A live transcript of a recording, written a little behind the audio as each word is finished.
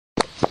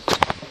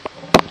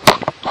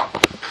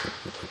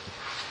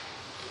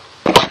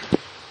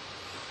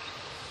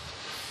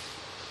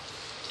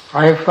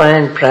I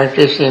find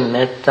practicing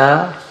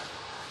metta,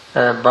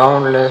 a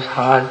boundless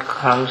heart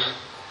comes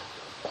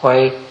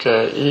quite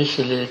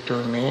easily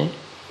to me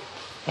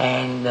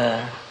and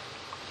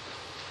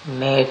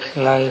makes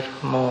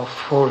life more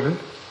full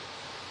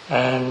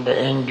and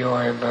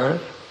enjoyable.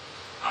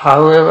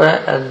 However,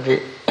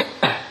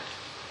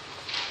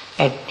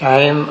 at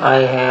times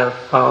I have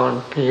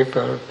found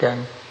people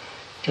can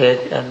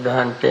take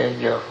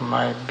advantage of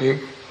my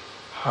big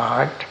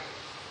heart.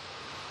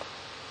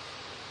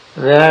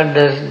 Where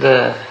does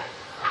the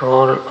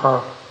role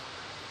of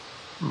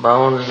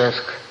boundless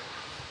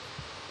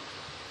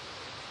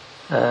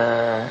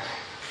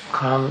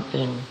come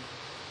in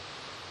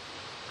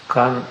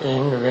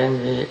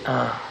when we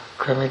are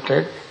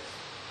committed?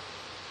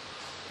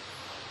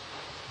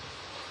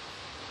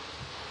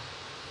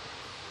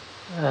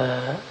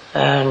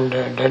 And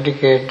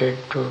dedicated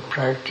to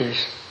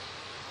practice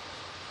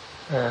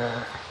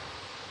a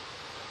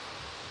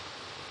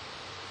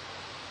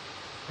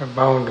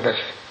boundless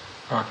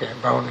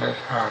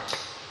heart.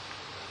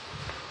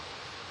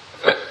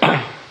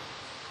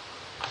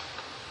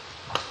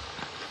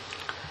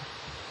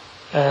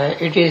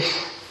 It is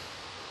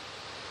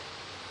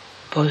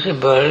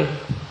possible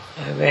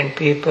when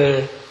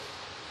people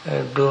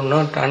do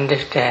not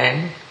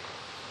understand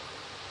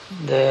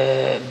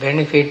the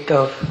benefit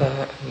of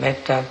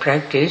metta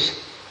practice,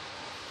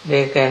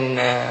 they can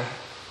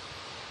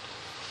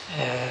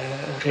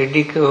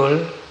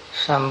ridicule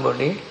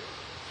somebody,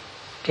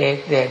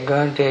 take the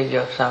advantage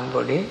of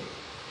somebody,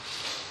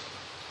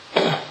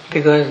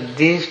 because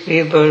these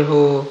people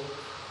who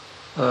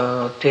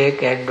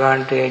take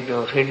advantage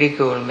or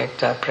ridicule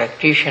metta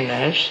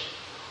practitioners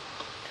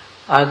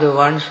are the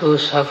ones who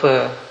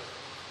suffer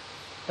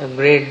a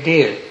great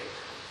deal.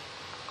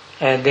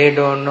 They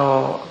don't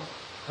know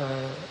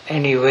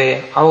any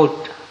way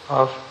out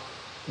of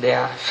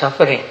their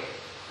suffering.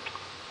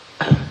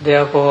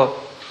 Therefore,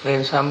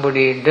 when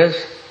somebody does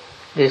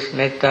this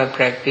metta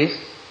practice,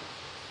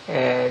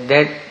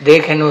 that they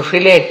cannot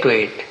relate to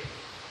it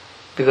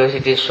because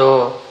it is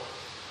so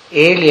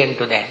alien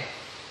to them,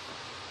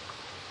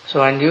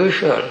 so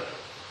unusual.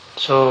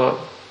 So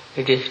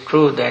it is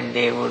true that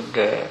they would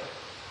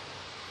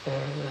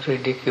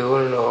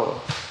ridicule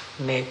or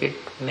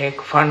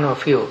make fun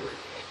of you.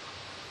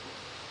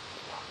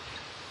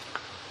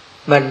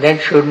 But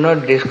that should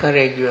not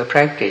discourage your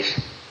practice.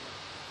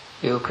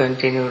 You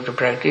continue to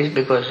practice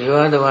because you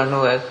are the one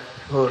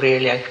who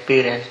really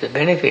experienced the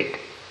benefit.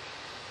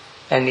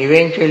 And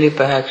eventually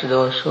perhaps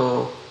those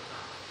who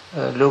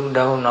look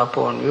down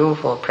upon you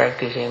for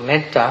practicing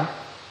metta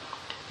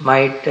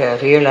might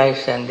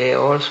realize, and they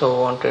also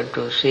wanted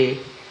to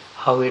see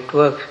how it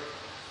works.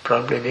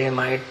 Probably they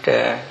might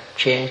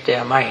change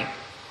their mind.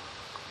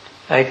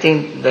 I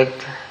think that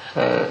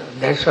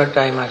that's what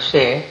I must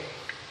say.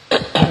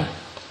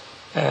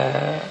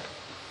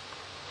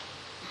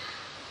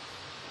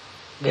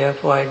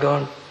 Therefore, I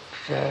don't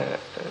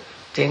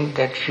think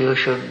that you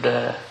should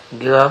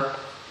give up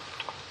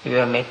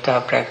your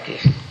metta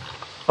practice.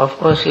 Of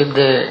course, if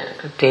they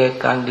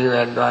take undue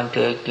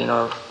advantage,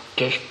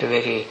 just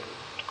very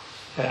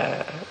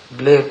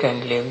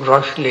blatantly,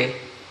 grossly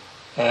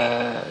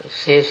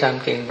say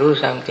something, do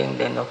something,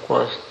 then of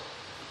course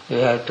you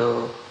have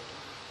to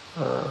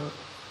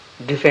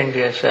defend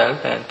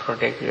yourself and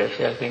protect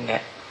yourself in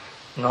a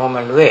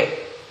normal way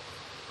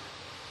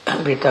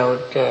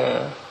without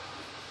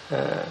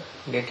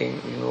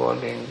getting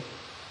involved in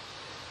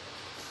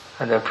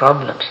other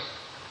problems.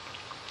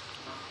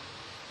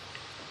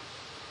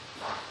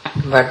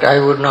 But I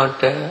would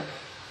not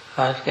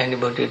ask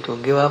anybody to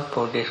give up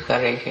or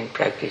discourage in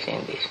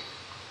practicing this.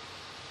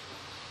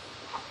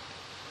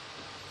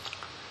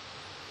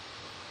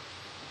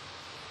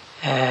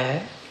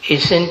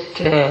 Isn't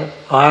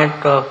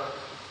part of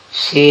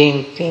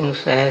seeing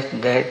things as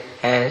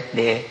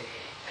they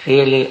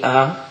really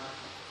are,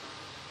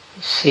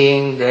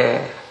 seeing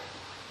the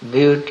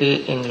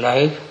beauty in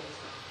life?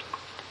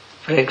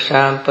 For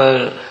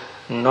example,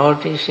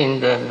 noticing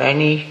the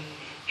many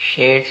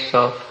shades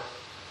of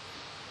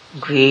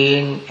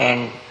green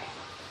and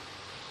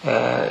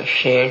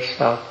shades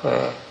of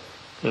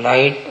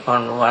light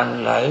on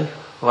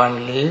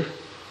one leaf.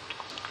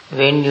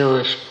 When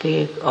you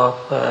speak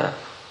of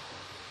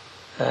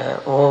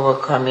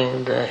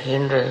overcoming the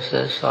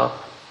hindrances of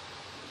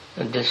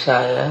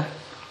desire,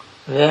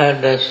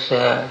 where does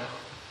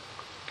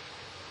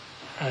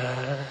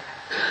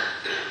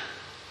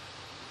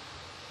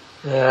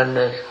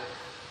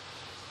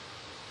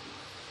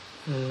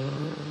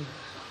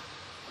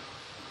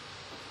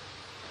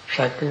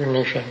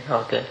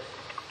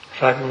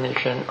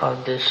recognition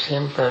of this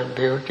simple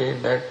beauty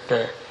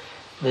that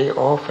we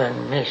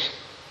often miss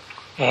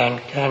and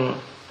can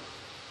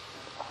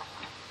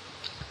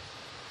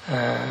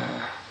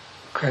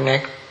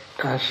connect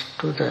us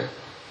to the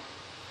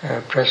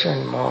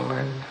present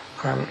moment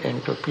come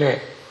into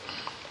play.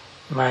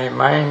 My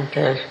mind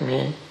tells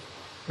me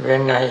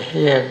when I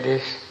hear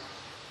this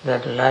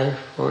that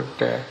life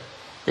would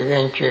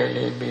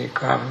eventually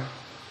become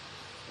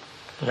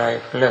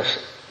lifeless.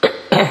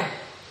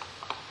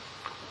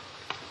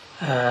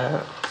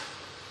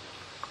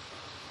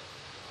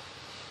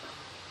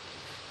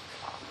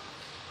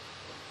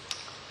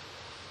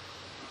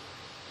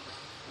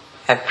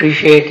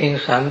 appreciating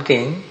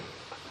something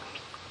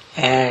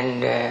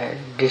and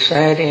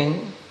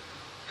desiring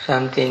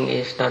something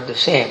is not the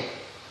same.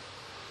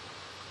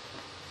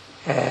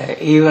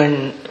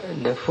 Even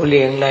the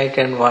fully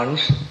enlightened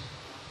ones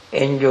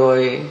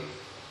enjoy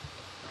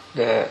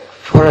the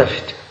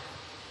forest.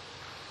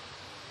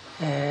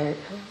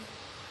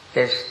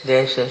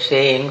 There's a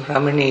saying,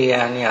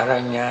 Ramaniyani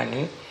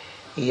Aranyani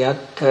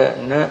Yatta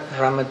na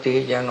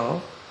Ramati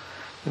Jano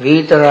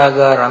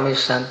Vitaraga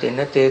Ramisanti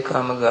na te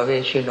kama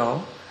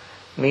gaveshino,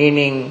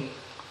 meaning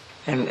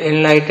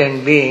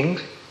enlightened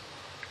beings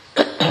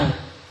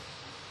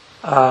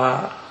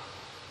are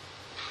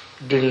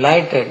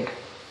delighted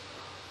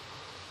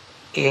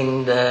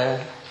in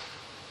the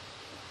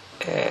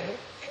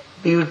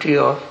beauty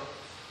of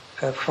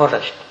a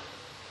forest.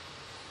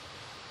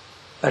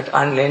 But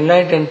an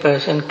enlightened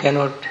person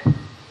cannot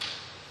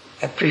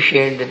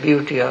appreciate the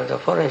beauty of the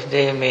forest.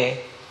 They may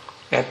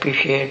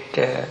appreciate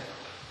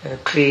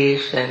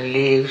trees and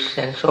leaves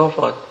and so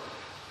forth,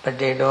 but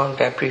they don't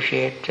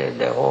appreciate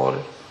the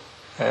whole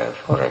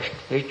forest,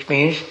 which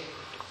means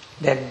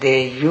that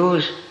they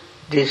use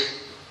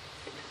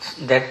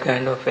that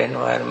kind of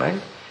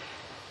environment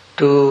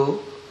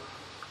to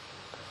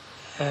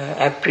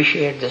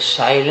appreciate the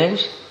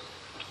silence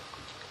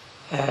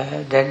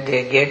that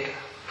they get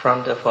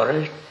from the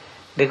forest,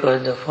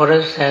 because the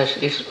forest has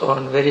its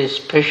own very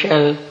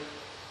special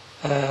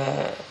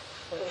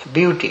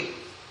beauty,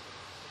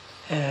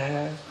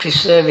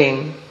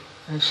 preserving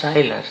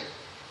silence.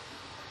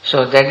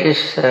 So that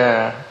is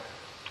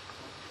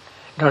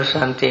not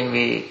something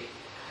we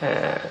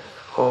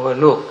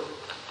overlook.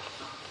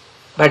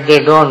 But they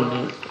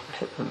don't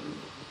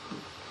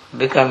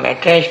become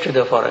attached to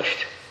the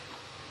forest.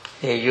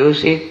 They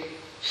use it,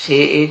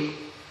 see it,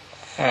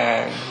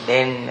 and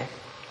then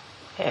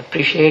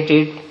appreciate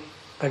it,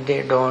 but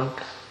they don't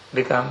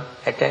become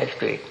attached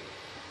to it.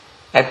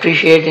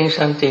 Appreciating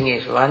something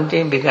is one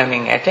thing,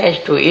 becoming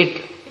attached to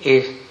it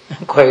is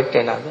quite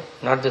another,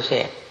 not the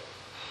same.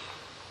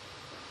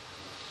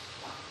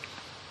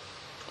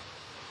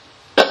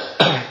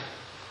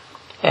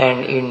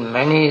 And in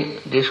many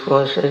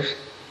discourses,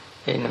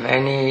 in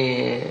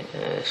many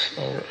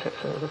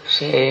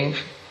sayings,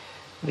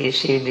 we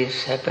see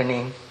this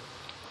happening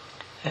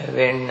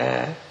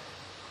when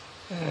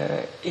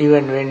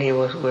even when he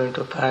was going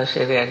to pass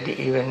away,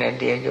 even at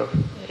the age of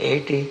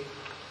 80,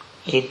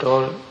 he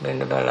told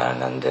Venerable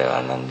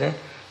Ananda,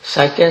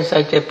 such and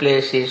such a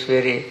place is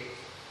very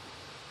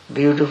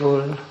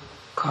beautiful,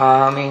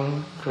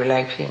 calming,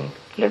 relaxing.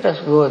 Let us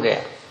go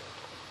there.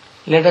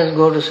 Let us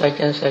go to such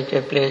and such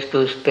a place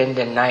to spend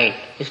the night,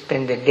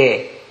 spend the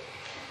day,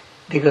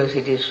 because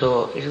it's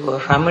called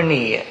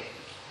Ramaniya,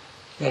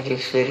 that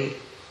is very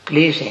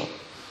pleasing.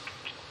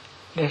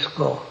 Let's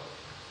go.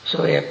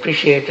 So I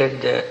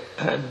appreciated the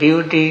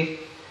beauty,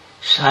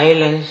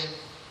 silence,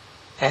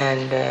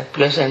 and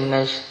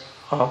pleasantness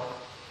of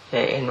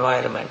the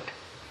environment,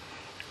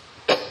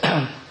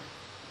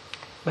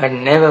 but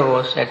never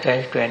was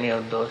attached to any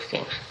of those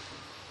things.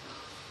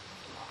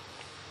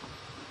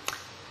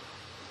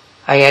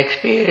 I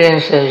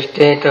experienced a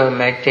state of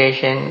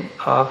meditation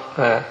of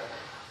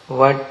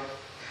what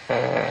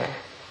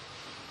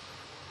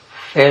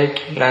felt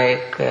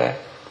like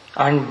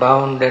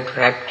unbounded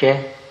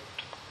rapture,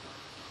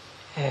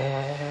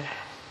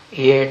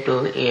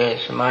 ear-to-ear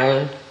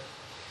smile,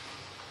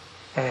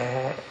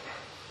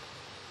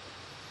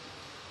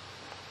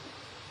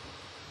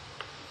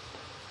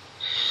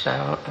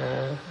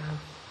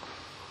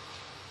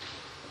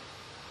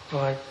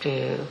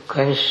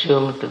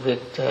 consumed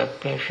with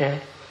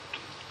pleasure,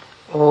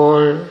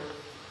 all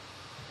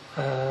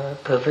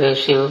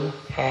pervasive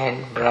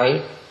and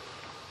bright,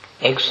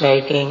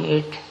 exciting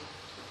it.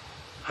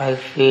 I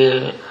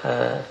feel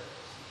a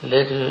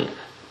little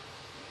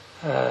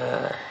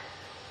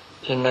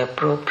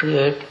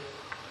inappropriate,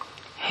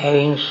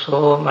 having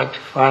so much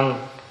fun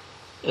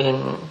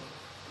in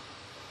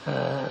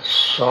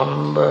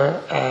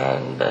somber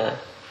and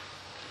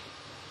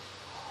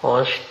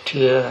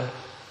austere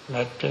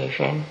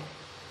meditation,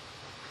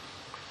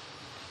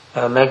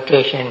 a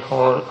meditation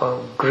hall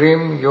of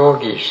grim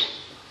yogis.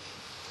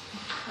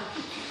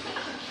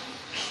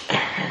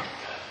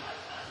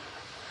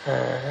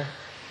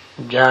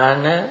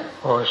 Jhana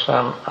or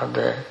some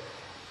other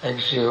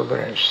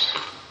exuberance.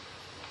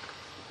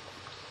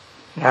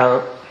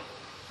 Now,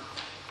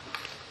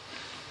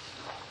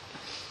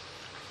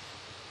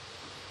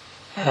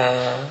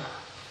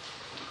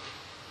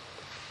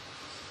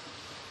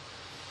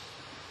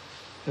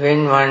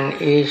 when one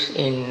is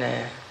in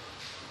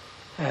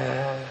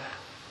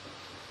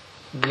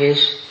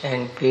bliss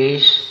and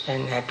peace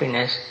and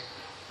happiness,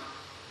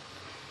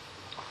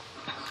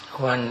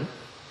 one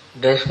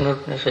does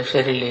not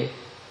necessarily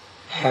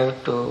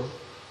have to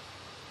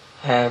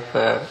have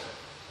a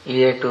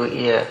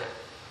ear-to-ear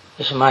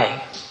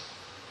smile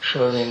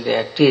showing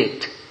their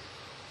teeth,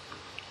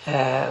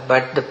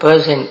 but the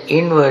person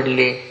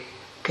inwardly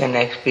can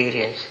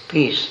experience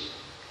peace.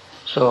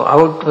 So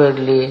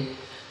outwardly,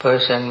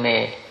 person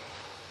may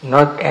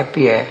not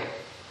appear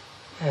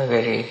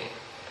very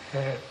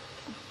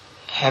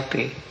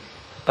happy,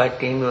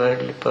 but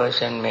inwardly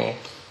person may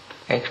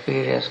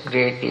experience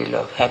great deal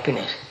of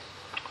happiness.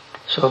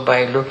 So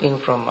by looking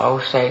from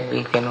outside,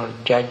 we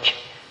cannot judge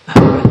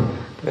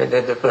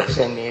whether the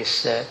person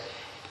is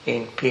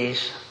in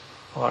peace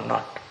or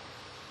not.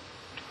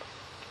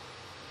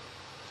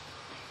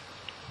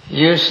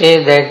 You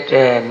say that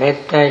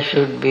metta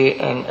should be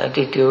an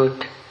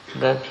attitude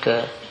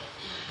that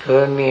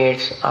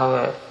permeates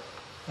our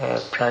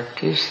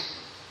practice,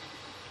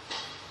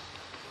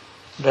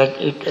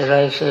 that it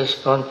arises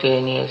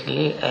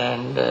spontaneously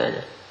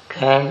and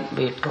can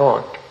be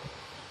taught.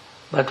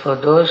 But for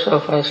those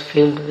of us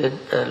filled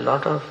with a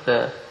lot of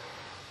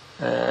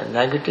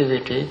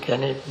negativity,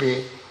 can it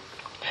be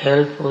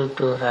helpful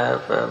to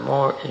have a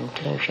more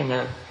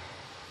intentional,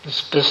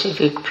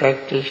 specific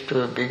practice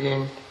to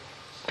begin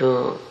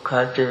to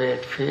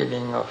cultivate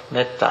feeling of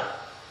metta?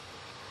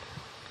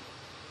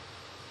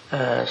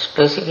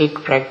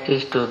 Specific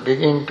practice to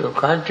begin to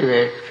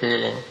cultivate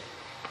feeling.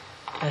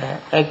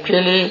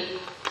 Actually,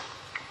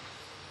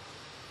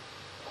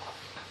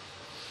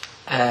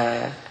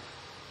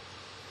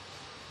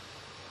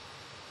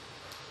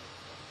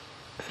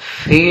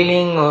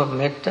 feeling of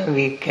metta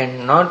we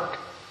cannot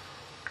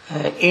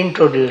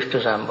introduce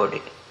to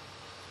somebody.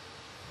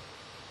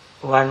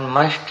 One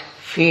must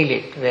feel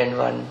it when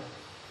one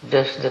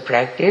does the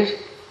practice.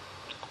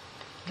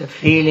 The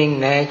feeling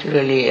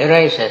naturally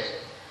arises.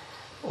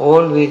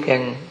 All we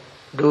can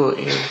do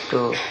is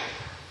to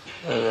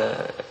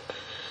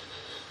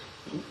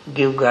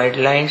give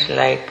guidelines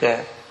like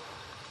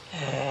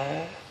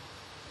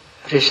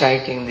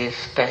reciting these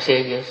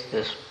passages,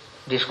 this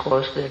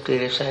discourse that we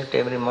recite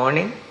every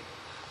morning.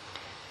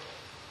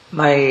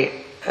 My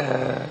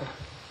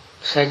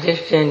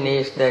suggestion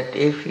is that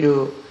if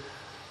you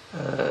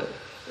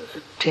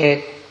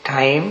take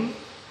time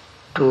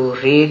to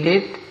read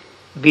it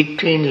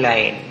between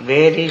lines,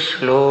 very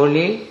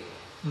slowly,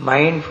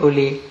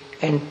 mindfully,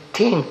 and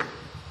think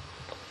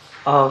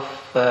of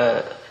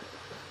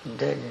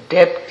the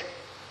depth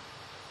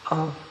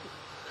of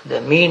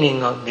the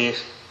meaning of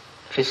these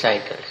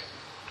recitals.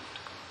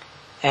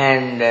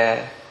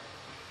 And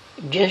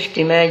just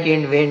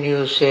imagine when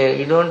you say,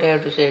 you don't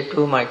have to say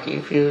too much,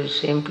 if you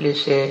simply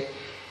say,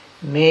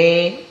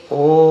 may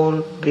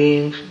all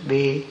beings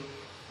be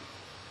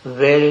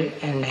well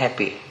and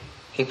happy.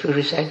 If you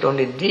recite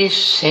only this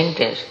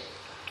sentence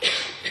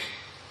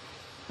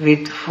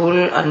with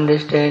full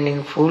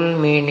understanding, full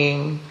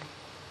meaning,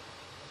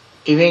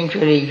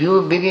 eventually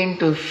you begin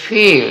to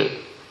feel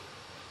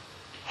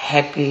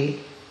happy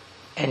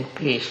and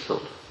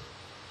peaceful.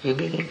 You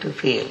begin to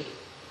feel.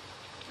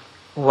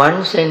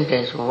 One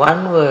sentence,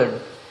 one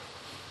word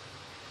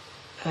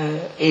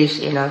is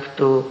enough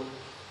to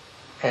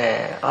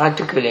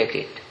articulate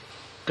it,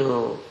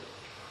 to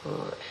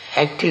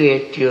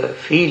activate your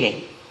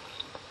feeling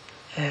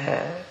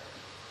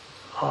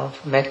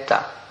of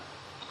metta.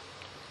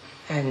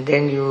 And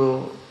then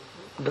you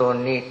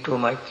don't need too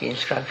much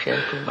instruction,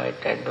 too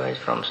much advice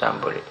from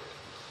somebody.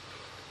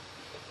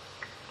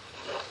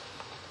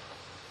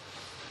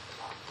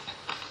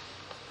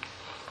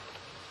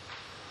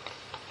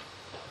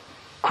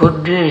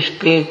 Could you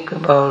speak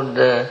about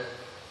the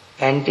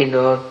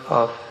antidote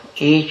of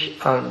each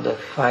of the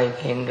 5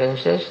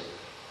 hindrances?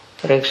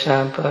 For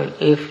example,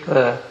 if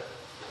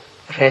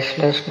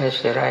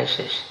restlessness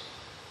arises,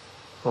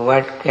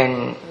 what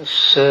can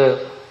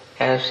serve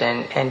as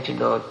an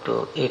antidote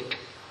to it?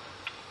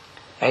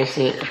 I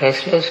see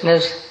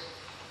restlessness,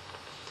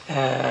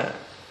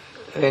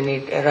 when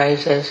it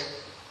arises,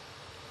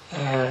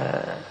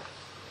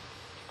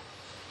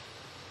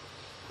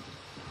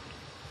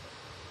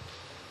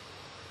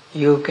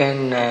 you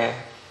can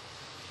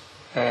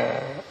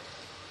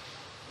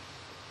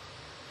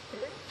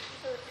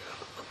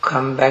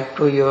come back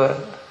to your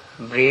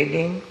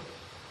breathing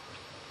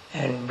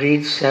and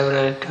breathe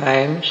several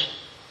times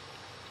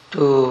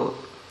to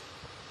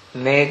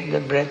make the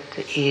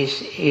breath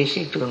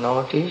easy to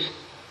notice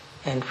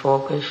and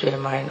focus your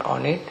mind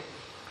on it.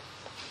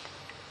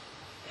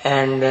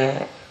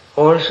 And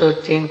also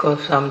think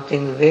of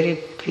something very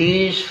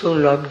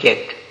peaceful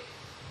object,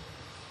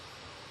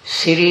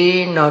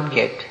 serene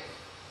object.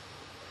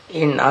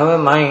 In our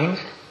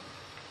minds,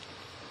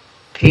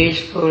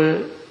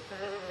 peaceful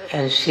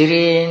and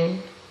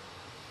serene,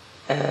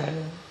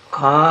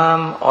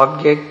 calm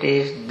object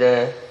is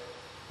the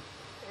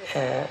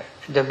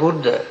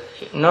Buddha,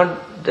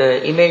 not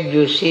the image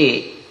you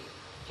see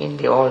in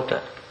the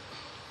altar.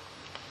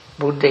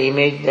 Buddha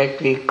image that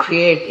we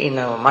create in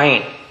our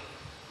mind,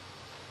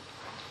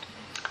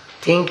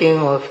 thinking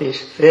of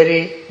his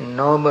very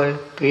noble,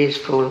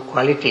 peaceful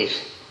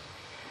qualities.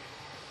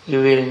 You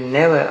will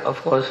never,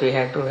 of course we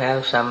have to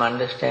have some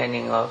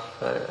understanding of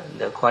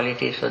the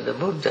qualities of the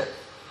Buddha.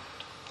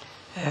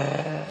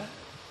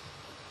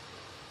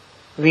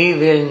 We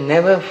will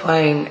never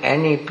find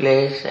any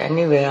place,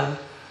 anywhere,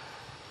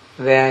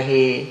 where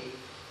he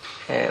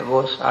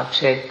was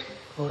upset,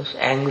 was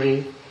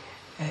angry,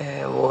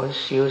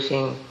 was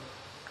using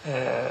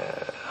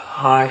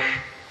harsh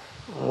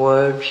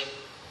words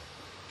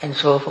and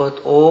so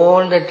forth.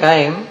 All the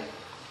time,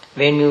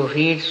 when you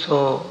read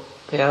so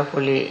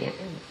carefully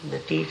the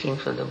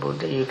teachings of the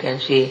Buddha, you can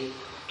see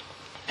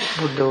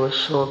Buddha was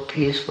so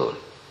peaceful.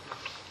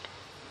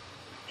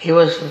 He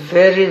was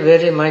very,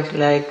 very much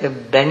like a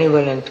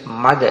benevolent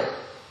mother.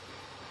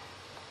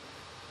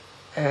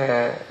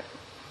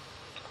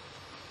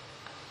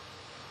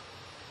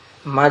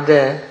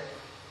 Mother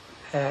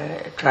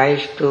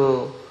tries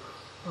to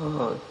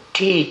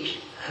teach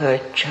her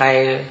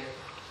child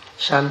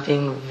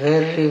something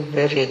very,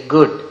 very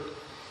good.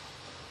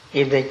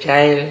 If the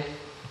child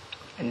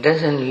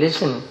doesn't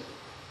listen,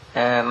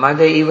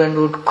 mother even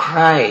would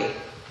cry,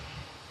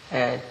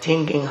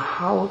 thinking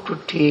how to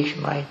teach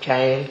my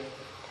child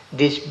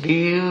this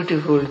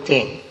beautiful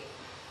thing.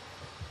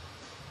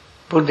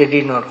 Buddha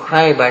did not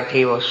cry, but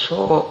he was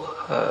so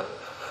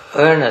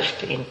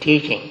earnest in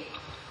teaching.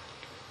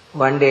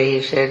 One day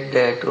he said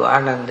to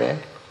Ananda,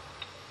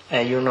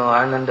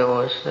 Ananda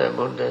was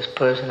Buddha's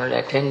personal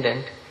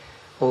attendant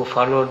who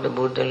followed the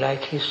Buddha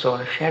like his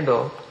own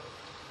shadow.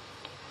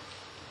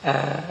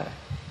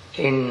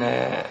 In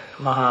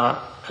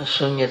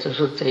Mahasunyata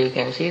Sutta you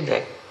can see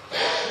that.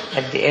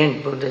 At the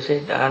end Buddha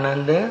said,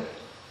 Ananda,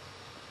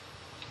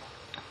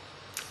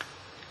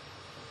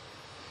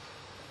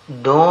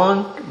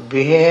 don't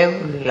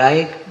behave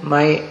like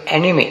my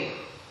enemy.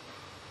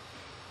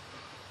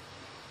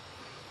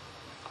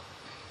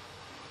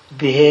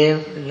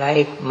 Behave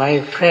like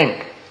my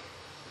friend.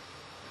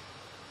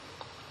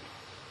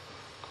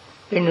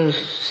 When you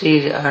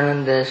see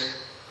Ananda's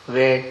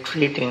way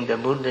treating the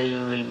Buddha, you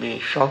will be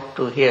shocked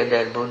to hear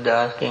that Buddha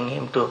asking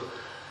him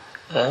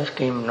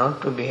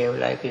not to behave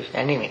like his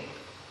enemy.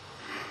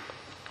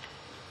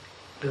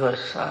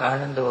 Because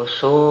Ananda was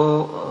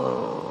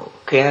so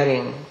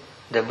caring,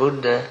 the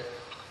Buddha,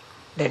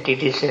 that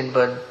it is said,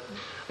 but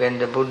when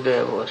the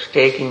Buddha was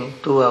taking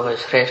 2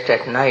 hours rest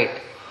at night,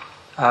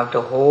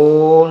 after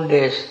whole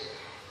days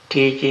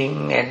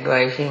teaching,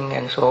 advising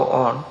and so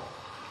on,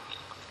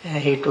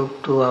 he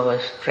took 2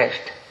 hours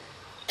rest.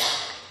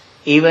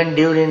 Even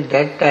during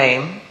that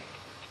time,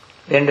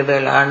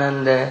 Venerable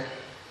Ananda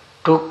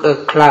took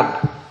a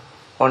club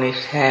on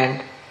his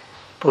hand,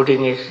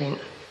 putting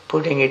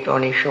it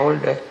on his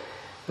shoulder,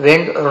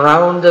 went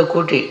around the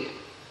kuti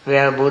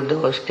where Buddha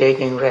was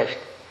taking rest.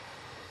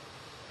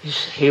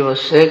 He was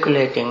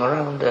circulating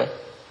around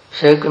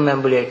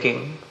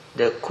circumambulating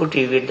the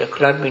kuti with the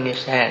club in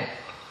his hand,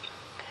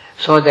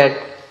 so that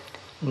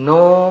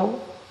no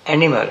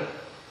animal,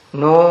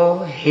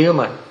 no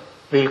human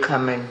will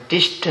come and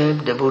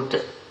disturb the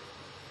Buddha.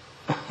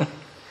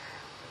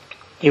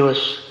 He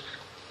was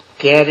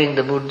caring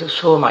the Buddha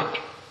so much.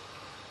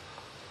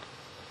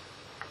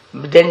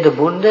 But then the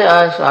Buddha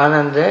asked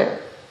Ananda,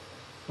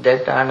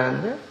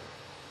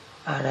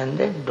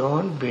 Ananda,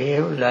 don't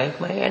behave like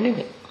my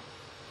enemy.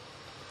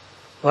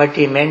 What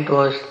he meant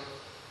was,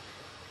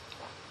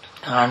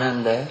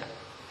 Ananda,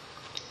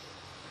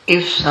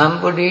 if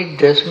somebody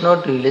does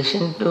not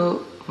listen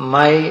to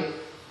my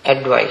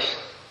advice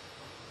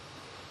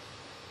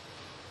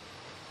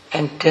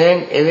and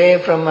turn away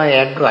from my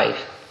advice,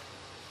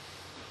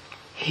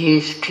 he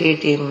is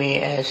treating me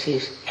as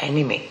his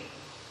enemy.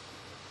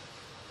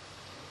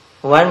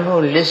 One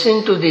who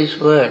listens to these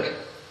words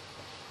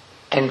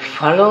and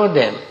follow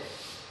them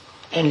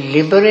and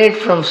liberate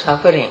from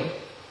suffering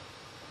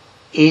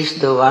is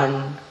the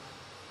one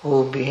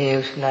who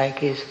behaves like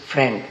his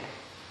friend.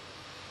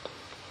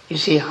 You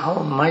see how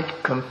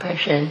much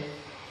compassion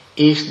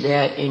is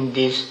there in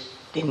this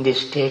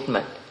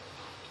statement.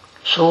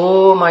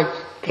 So much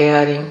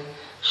caring,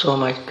 so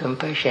much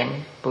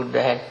compassion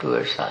Buddha had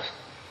towards us.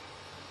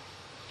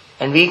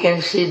 And we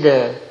can see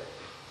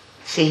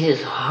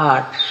his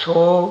heart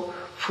so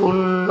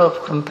full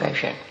of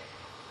compassion.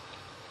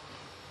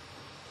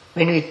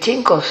 When we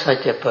think of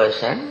such a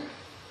person,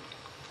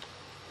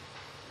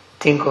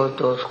 think of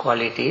those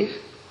qualities,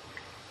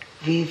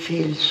 we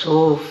feel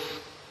so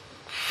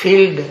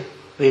filled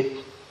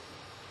with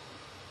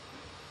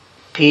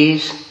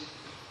peace,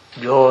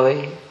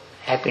 joy,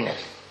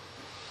 happiness.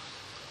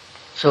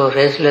 So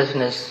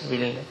restlessness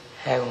will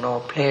have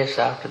no place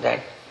after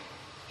that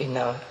in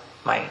our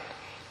mind.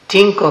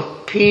 Think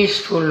of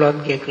peaceful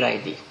object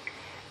like this.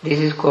 This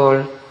is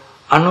called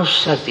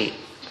Anussati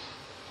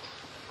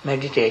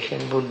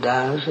meditation.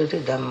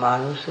 Buddha-anussati,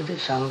 Dhamma-anussati,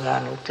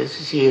 Sangha-anussati,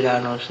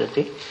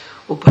 Sila-anussati,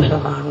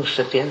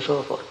 Upasama-anussati and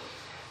so forth.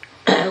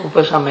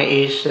 Upasama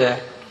is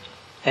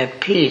a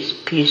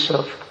peace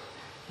of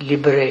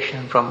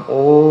liberation from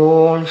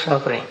all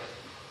suffering.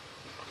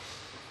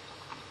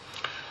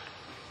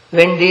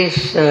 When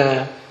this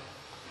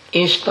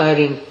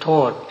inspiring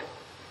thought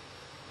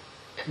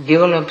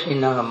develops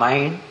in our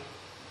mind,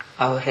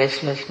 our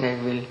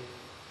restlessness will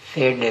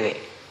fade away.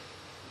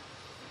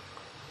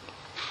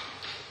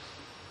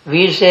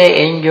 We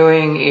say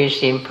enjoying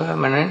is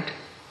impermanent.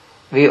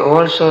 We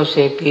also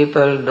say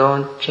people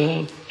don't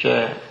change,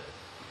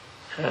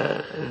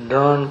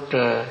 don't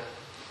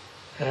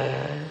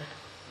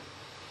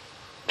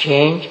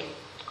change.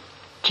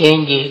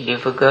 Change is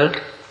difficult.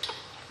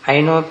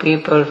 I know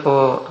people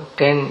for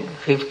 10,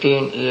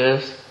 15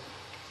 years,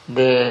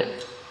 they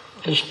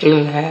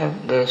still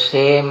have the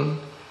same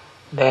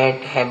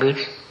bad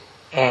habits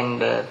and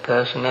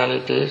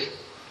personalities.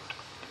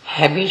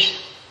 Habits,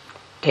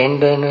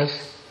 tenderness,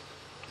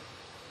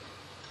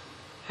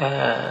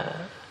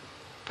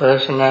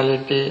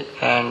 personality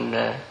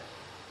and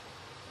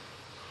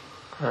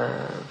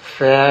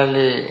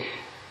fairly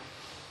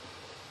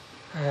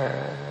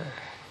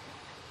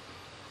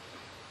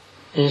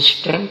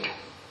instant.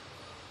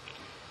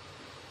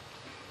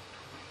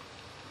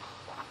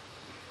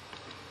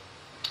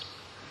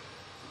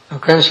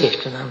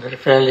 Consistent,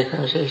 fairly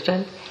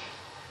consistent.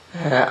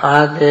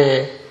 Are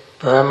they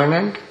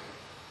permanent?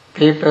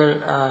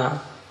 People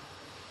are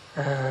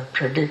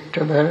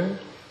predictable.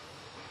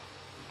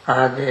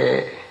 Are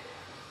they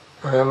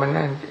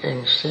permanent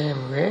in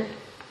same way?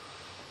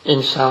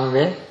 In some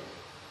way?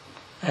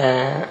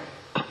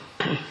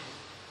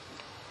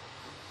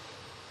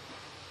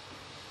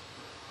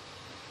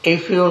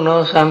 If you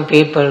know some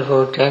people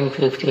for 10,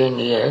 15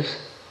 years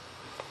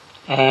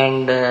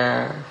and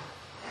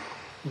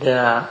they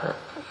are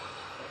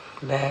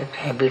bad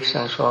habits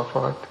and so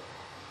forth,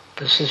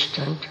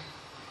 persistent,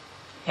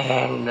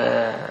 and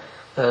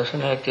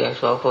personality and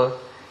so forth,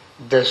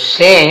 the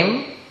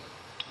same,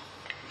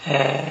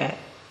 I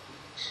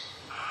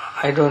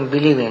don't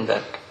believe in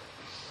that.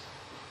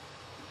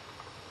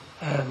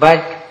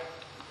 But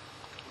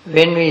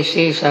when we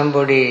see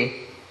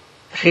somebody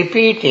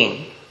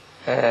repeating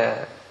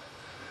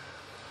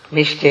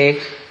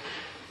mistakes,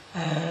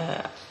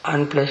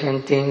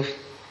 unpleasant things,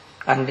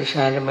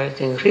 undesirable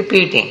things,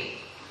 repeating,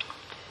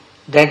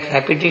 that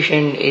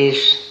repetition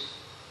is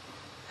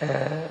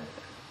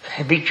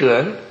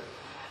habitual,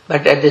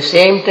 but at the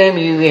same time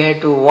you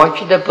have to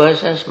watch the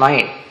person's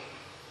mind.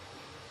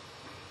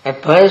 A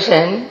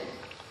person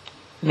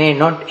may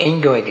not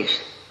enjoy this.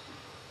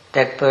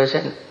 That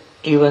person,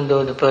 even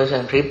though the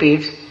person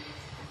repeats,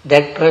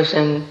 that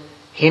person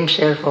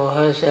himself or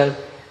herself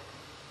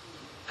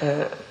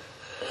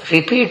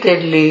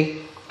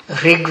repeatedly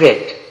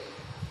regret.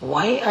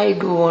 Why I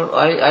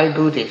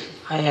do this?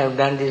 I have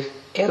done this.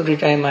 Every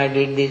time I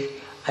did this,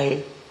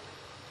 I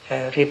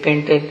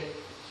repented.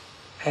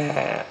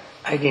 I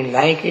didn't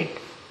like it,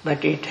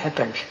 but it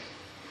happens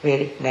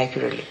very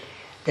naturally.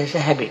 That's a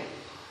habit.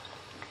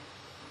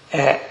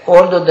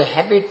 Although the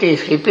habit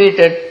is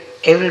repeated,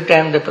 every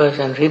time the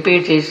person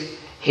repeats it,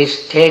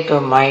 his state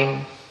of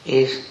mind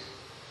is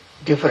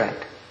different.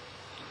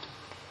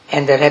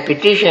 And the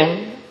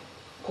repetition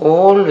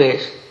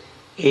always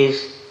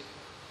is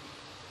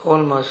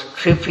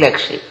almost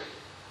reflexive.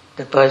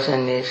 The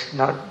person is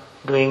not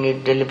doing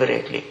it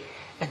deliberately.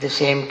 At the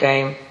same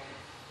time,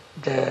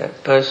 the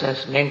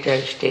person's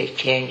mental state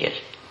changes.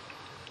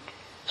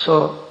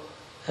 So,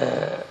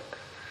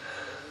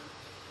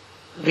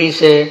 we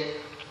say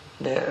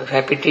the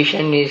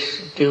repetition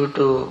is due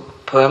to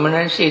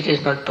permanency. It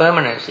is not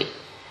permanency.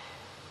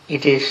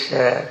 It is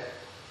a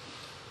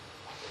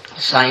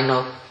sign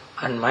of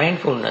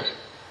unmindfulness.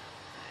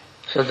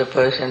 So the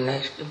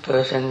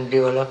person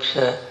develops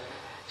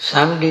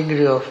some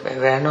degree of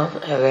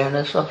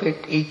awareness of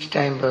it. Each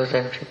time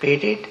person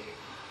repeat it,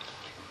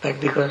 but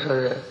because of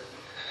the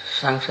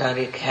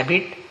samsaric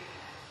habit,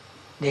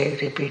 they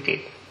repeat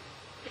it.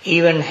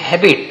 Even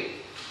habit,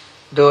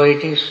 though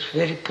it is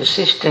very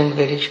persistent,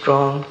 very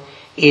strong,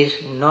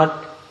 is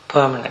not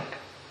permanent.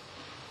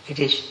 It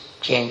is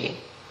changing.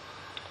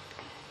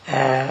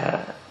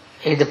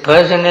 If the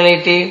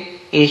personality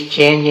is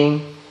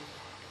changing,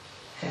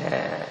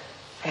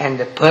 and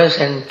the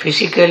person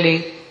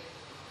physically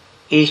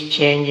is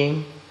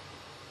changing,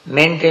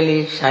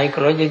 mentally,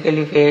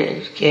 psychologically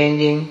is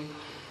changing,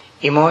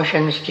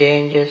 emotions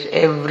changes,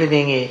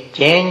 everything is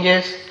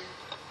changes,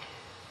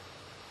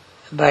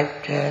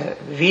 but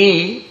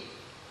we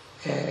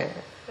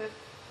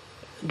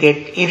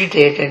get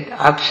irritated,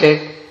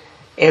 upset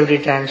every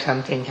time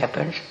something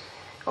happens.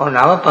 On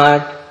our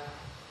part,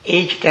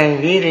 each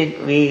time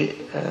we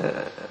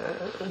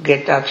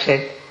get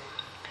upset,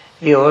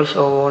 we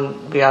also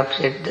won't be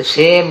upset the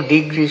same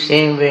degree,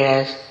 same way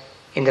as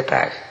in the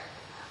past.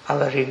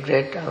 Our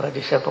regret, our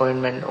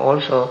disappointment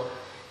also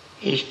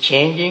is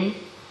changing,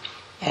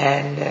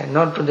 and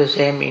not to the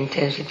same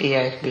intensity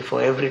as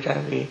before. Every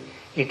time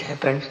it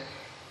happens,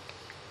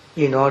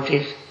 we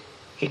notice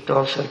it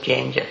also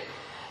changes,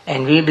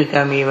 and we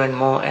become even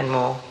more and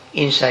more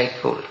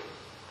insightful.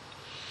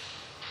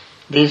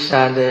 These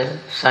are the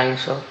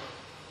signs of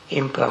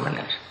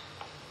impermanence.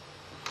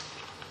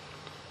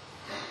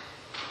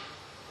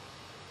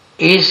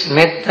 Is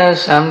metta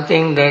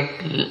something that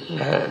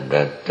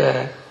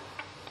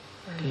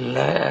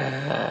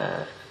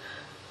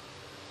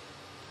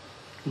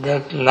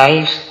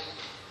lies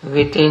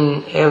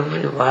within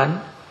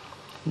everyone,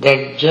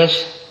 that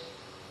just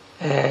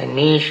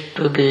needs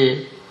to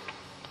be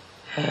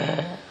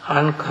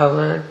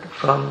uncovered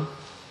from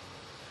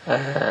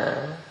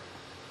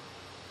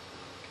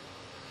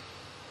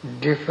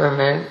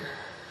deferment,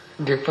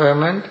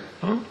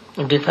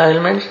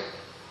 defilements,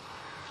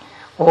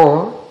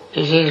 or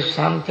is it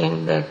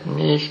something that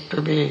needs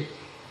to be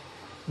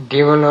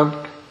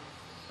developed,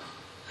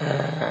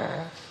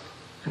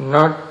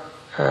 not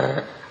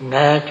a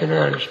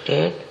natural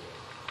state?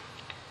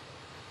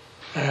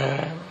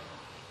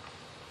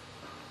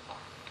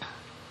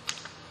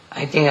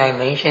 I think I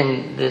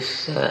mentioned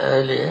this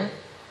earlier.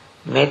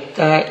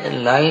 Metta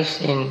lies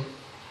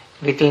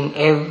within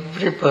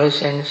every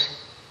person's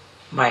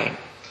mind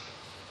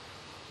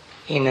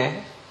in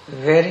a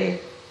very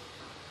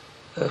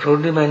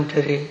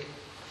rudimentary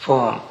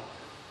form.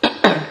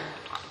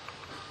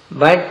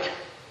 But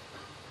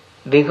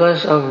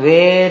because of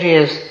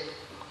various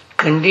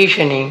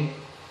conditioning,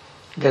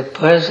 the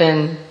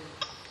person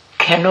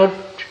cannot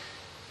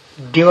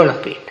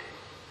develop it.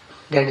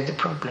 That is the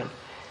problem.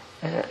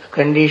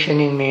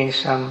 Conditioning means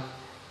some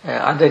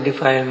other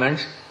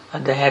defilements,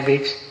 other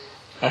habits,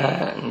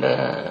 and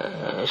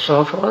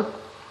so forth.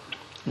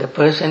 The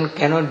person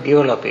cannot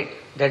develop it.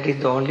 That is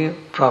the only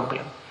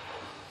problem.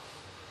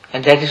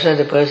 And that is why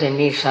the person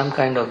needs some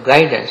kind of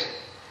guidance,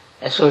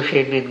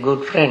 associate with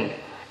good friend,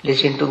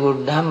 listen to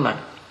good Dhamma,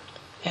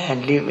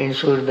 and live in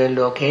suitable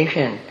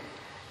location,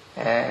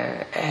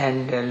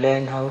 and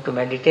learn how to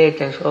meditate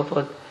and so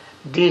forth.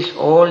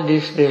 All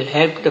this will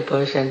help the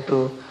person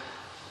to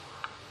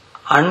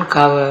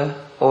uncover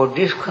or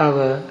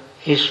discover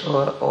his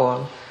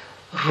own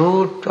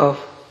root of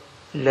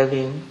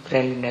loving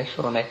friendliness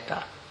or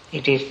metta.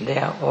 It is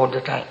there all the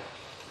time.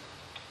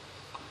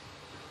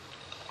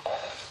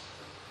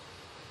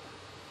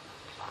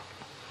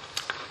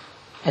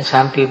 And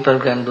some people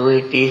can do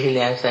it easily,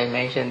 as I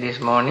mentioned this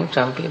morning.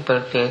 Some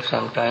people take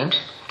some time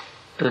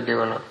to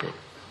develop it.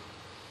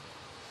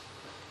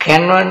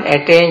 Can one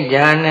attain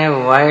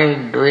jhana while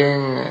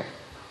doing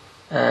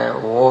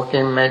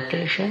walking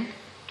meditation?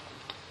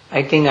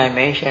 I think I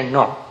mentioned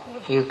no.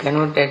 You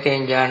cannot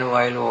attain jhana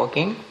while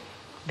walking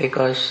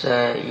because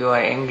you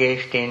are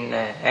engaged in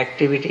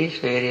activities,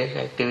 various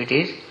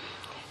activities,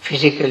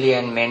 physically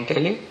and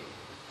mentally,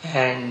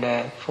 and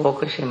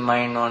focusing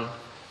mind on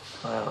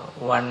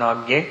one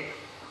object,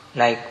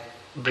 like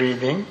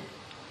breathing,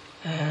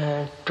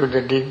 to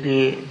the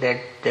degree that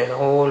the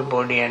whole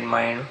body and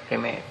mind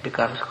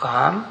becomes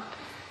calm,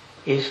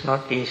 is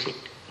not easy.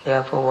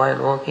 Therefore,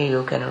 while walking,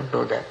 you cannot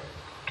do that.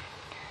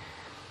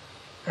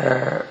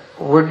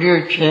 Would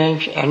you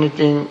change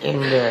anything in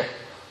the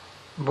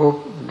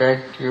book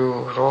that you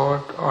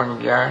wrote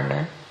on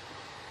jhana,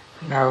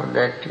 now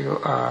that you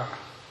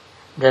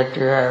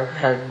have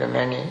had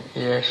many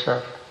years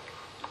of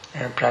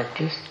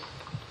practice?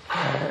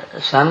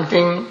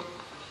 Something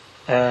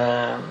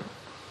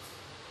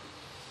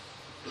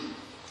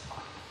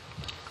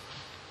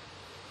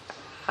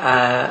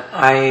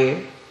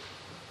I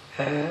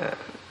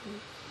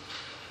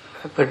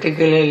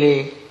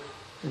particularly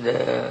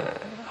the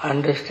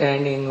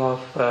understanding of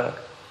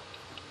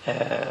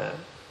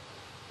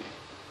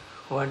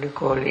what you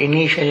call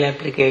initial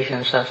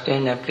application,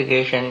 sustained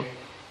application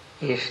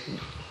is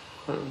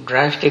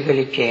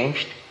drastically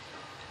changed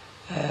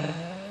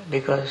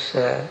because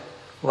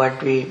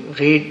what we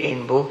read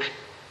in books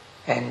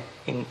and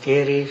in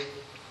theories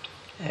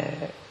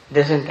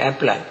doesn't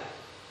apply.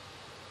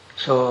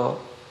 So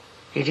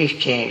it is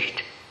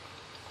changed.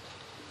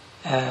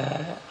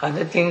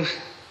 Other things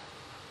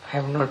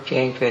have not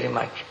changed very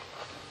much.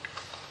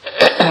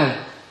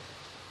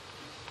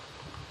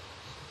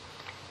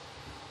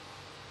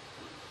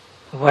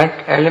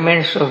 What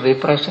elements of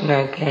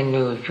vipassana can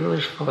you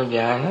use for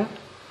jhana?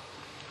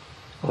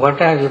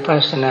 What are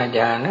vipassana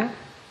jhana?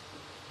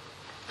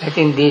 I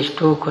think these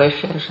two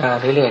questions are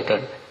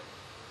related.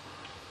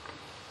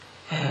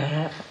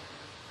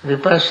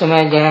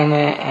 Vipassana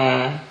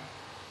jhana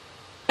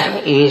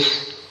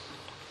is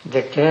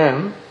the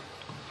term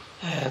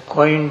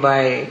coined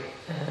by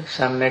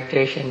some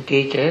meditation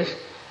teachers.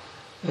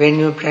 When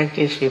you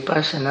practice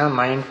vipassana,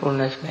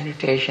 mindfulness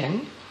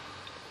meditation,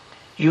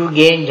 you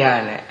gain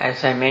jhana.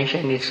 As I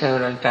mentioned it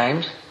several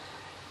times,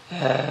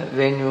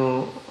 when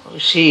you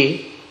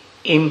see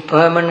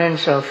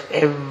impermanence of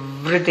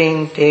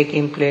everything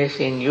taking place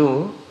in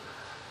you,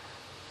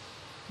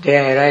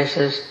 there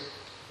arises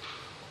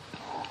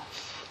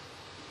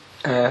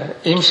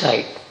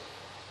insight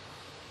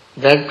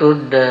that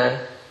would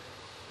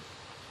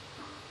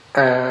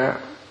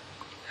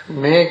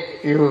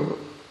make you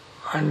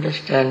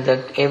understand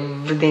that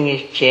everything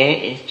is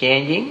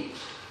changing,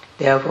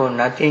 therefore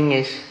nothing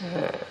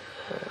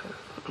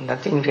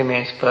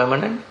remains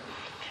permanent.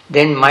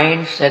 Then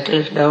mind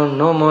settles down,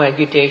 no more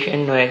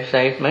agitation, no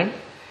excitement.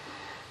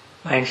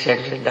 Mind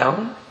settles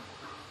down,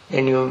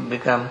 then you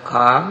become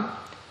calm,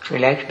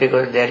 relaxed,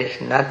 because there is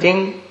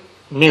nothing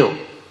new.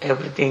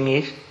 Everything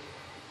is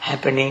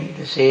happening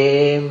the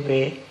same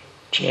way,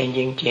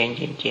 changing.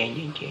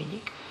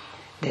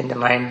 Then the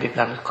mind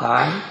becomes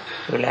calm,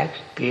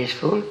 relaxed,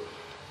 peaceful.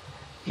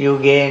 You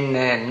gain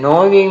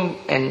knowing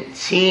and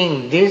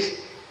seeing this,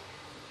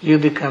 you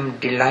become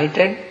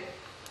delighted,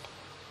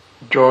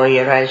 joy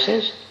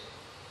arises,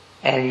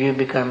 and you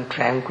become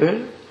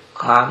tranquil,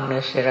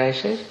 calmness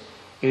arises,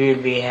 you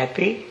will be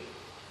happy,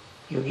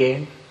 you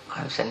gain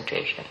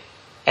concentration.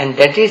 And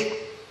that is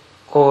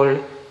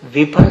called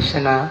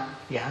vipassana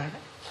jhana,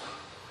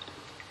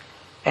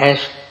 as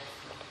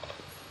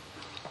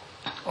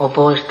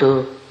opposed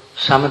to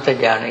samatha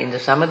jhana. In the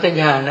samatha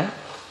jhana,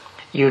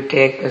 you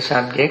take the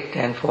subject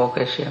and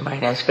focus your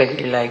mind,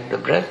 especially like the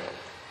breath,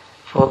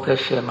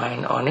 focus your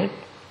mind on it,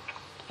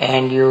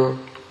 and you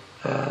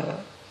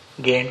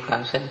gain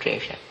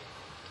concentration.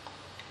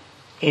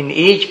 In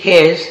each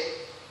case,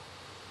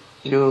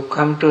 you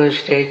come to a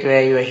stage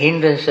where your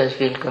hindrances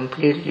will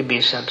completely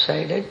be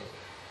subsided,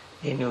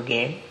 then you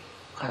gain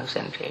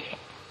concentration.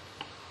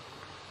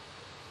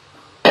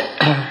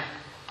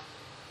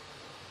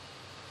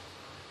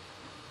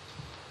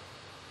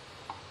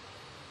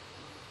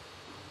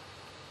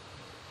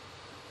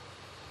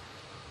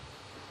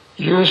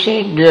 You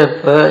said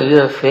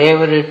your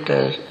favorite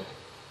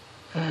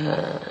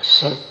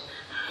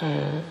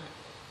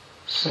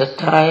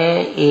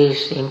satire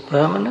is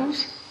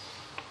impermanence,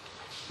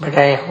 but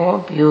I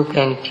hope you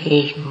can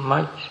teach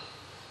much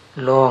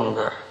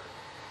longer.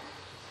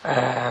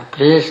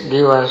 Please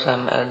give us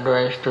some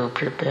advice to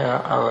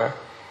prepare our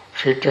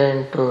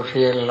return to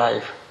real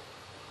life.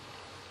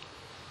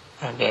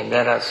 Okay,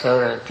 there are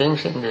several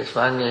things in this.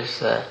 One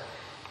is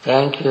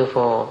thank you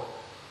for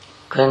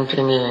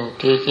continuing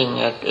teaching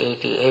at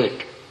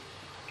 88.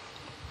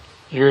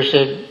 You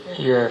said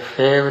your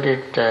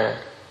favorite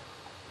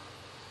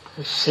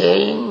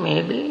saying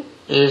maybe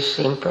is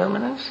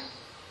impermanence,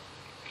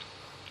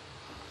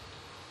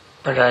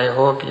 but I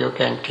hope you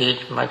can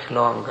teach much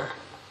longer.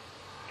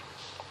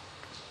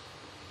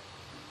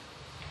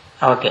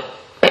 Okay,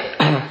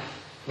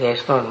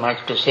 there's not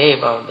much to say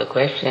about the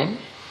question.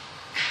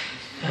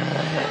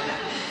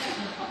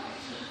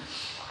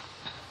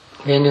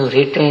 When you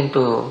return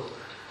to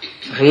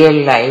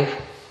real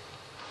life,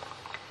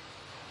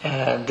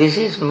 this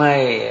is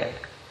my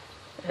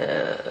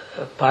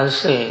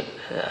puzzle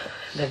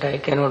that I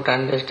cannot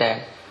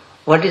understand.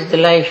 What is the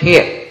life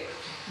here?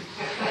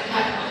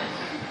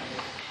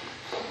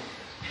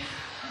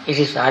 It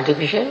is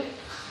artificial?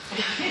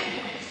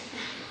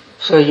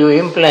 So you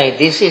imply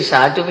this is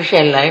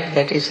artificial life,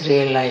 that is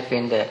real life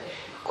in the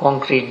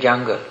concrete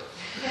jungle.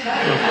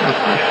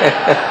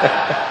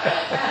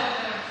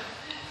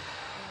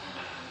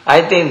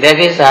 I think that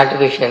is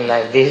artificial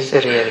life, this is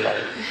the real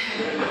life.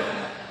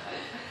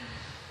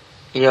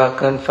 You are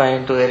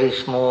confined to a very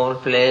small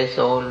place,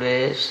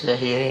 always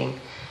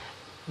hearing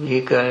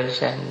vehicles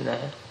and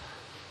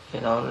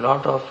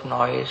lot of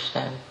noise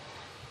and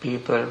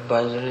people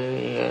bustle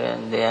here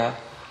and there.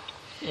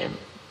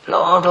 A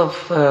lot of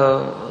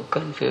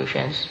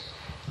confusions,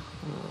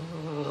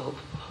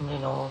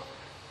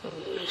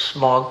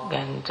 smoke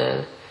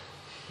and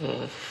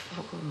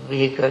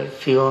vehicle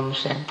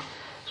fumes and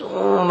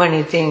so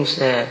many things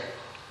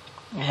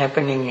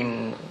happening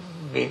in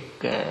big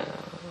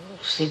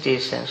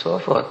cities and so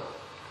forth.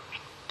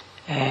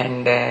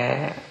 And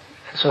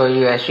so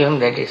you assume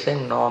that is a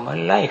normal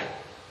life,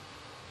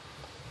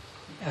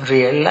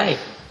 real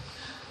life.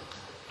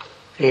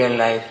 Real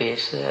life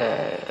is,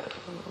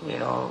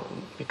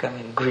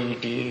 becoming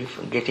greedy,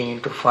 getting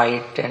into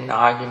fight and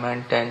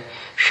argument and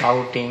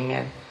shouting,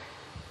 and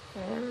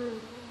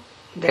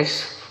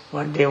that's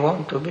what they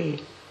want to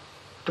be,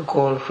 to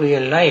call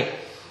real life.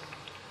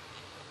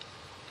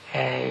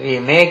 We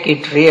make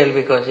it real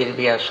because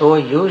we are so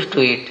used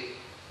to it,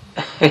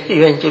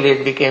 eventually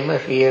it became a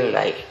real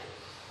life.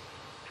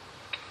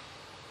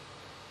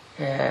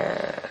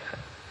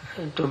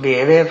 To be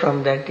away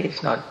from that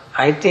is not.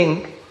 I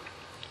think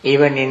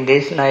even in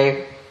this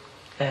life,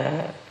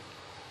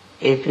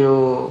 if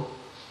you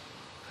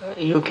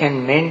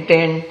can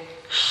maintain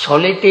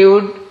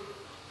solitude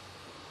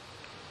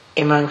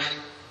amongst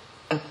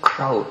a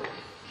crowd.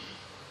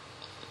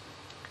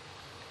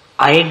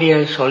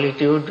 Ideal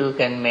solitude you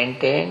can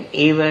maintain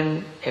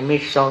even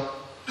amidst of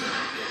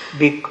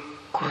big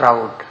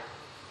crowd,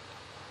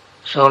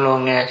 so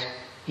long as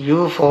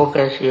you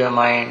focus your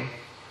mind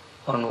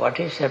on what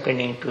is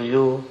happening to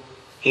you,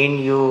 in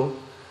you,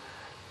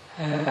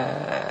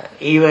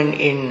 even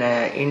in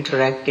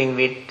interacting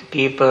with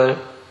people.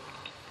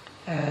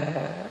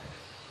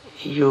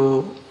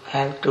 You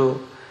have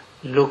to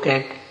look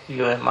at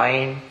your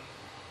mind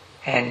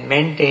and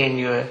maintain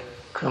your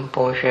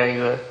composure,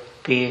 your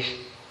peace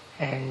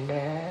and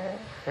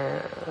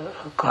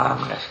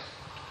calmness.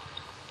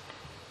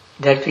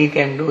 That we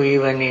can do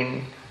even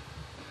in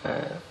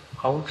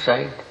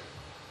outside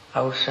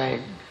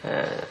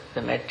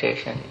the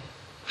meditation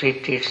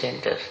retreat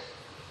centers.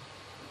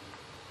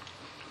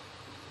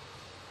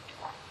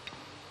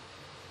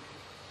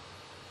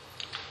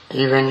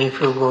 Even if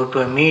you go to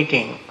a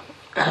meeting,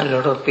 a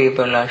lot of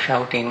people are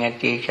shouting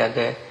at each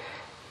other,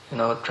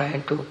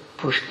 trying to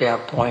push their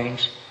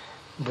points,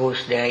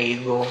 boost their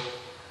ego,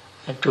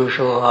 to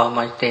show how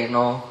much they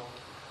know,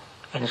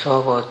 and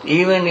so forth.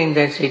 Even in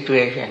that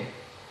situation,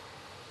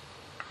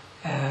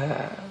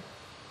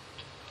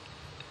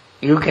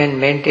 you can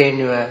maintain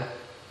your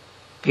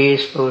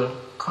peaceful,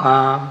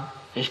 calm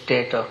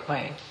state of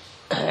mind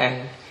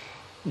and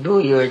do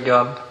your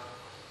job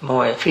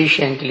more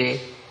efficiently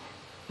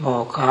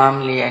more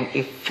calmly and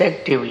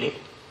effectively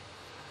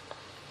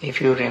if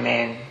you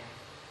remain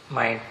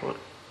mindful.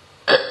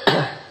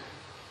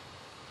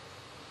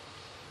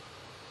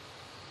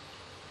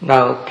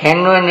 Now,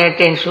 can one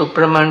attain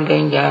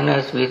supramundane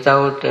jhanas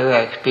without ever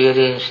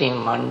experiencing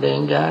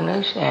mundane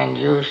jhanas and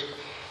use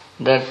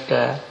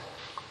that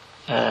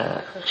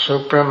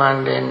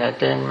supramundane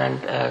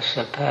attainment as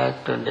a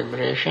path to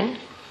liberation?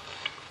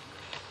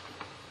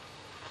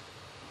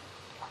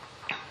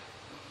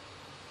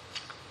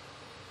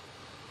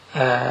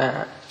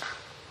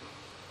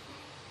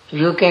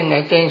 You can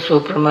attain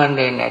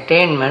supramundane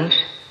attainments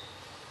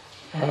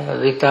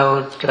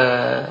without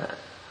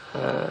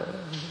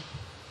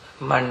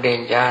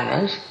mundane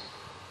jhanas,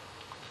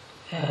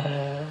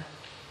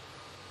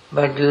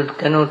 but you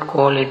cannot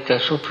call it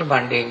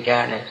supramundane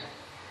jhanas.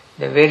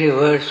 The very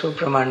word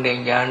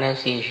supramundane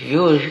jhanas is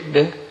used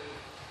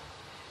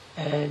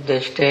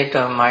the state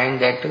of mind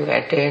that you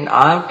attain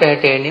after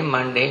attaining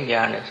mundane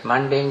jhanas.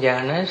 Mundane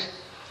jhanas,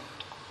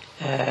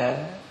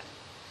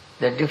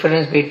 the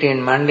difference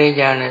between mundane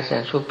jhanas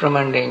and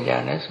supramundane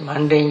jhanas,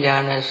 mundane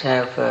jhanas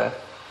have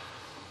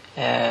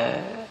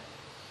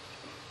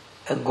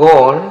a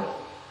goal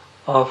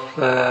of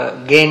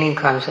gaining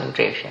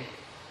concentration.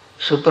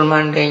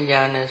 Supramundane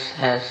jhanas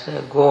has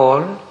a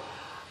goal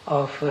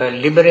of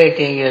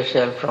liberating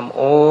yourself from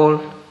all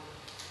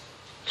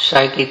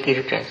psychic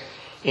irritants,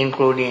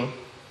 including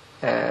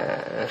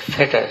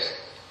fetters,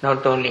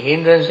 not only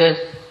hindrances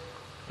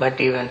but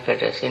even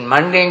fetters. In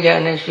mundane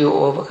jhanas you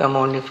overcome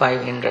only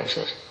 5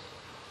 hindrances.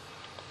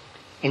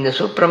 In the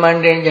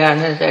supramundane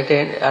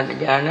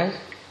jhanas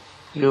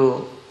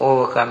you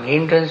overcome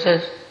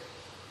hindrances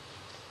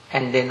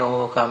and then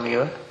overcome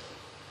your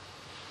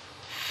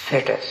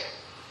fetters.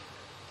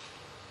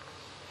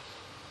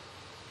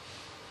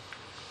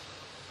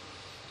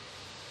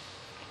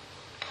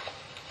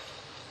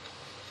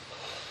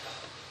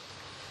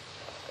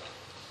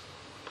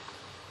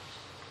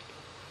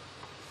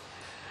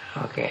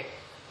 Okay.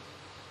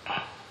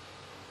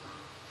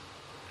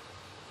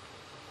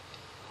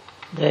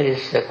 There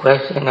is a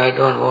question, I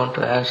don't want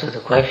to answer the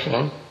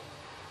question,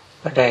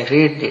 but I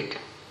read it.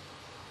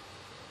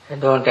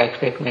 Don't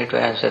expect me to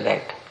answer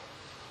that.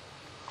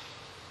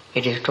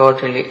 It is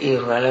totally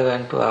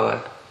irrelevant to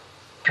our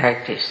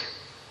practice.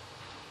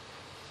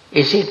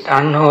 Is it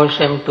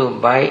unwholesome to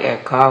buy a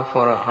car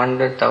for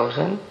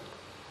 100,000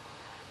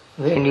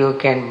 when you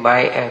can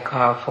buy a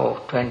car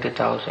for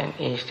 20,000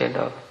 instead?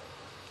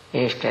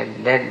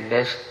 That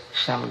does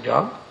some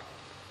job?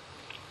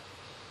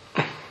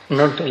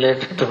 Not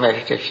related to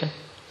meditation.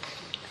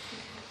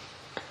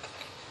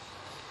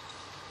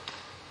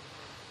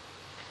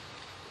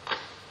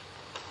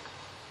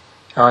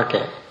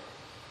 Okay.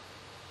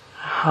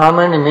 How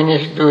many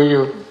minutes do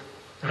you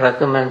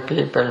recommend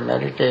people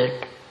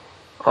meditate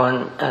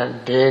on a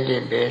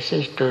daily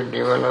basis to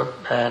develop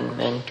and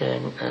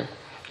maintain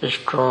a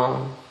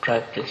strong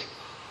practice?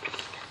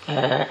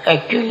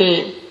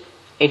 Actually,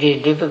 it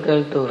is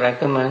difficult to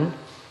recommend,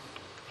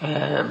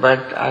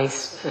 but I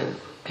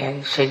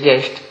can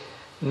suggest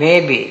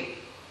maybe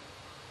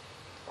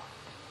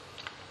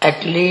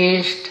at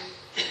least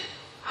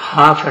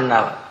half an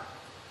hour,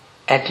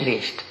 at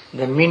least,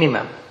 the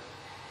minimum.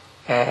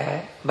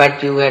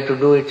 But you have to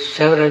do it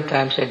several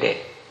times a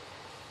day.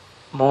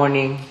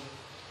 Morning,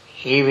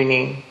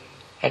 evening,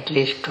 at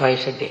least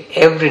twice a day,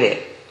 every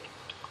day.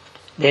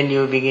 Then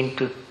you begin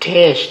to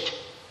taste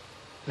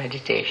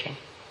meditation,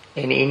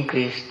 then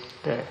increase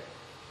the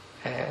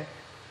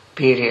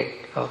period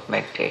of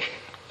meditation.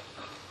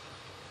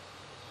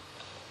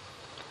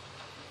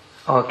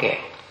 Okay.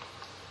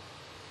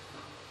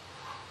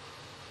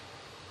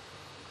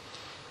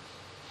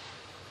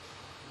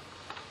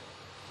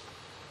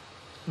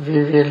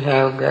 We will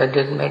have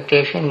guided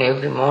meditation.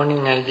 Every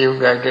morning I give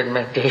guided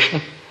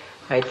meditation.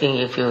 I think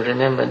if you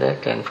remember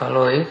that and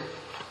follow it,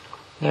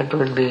 that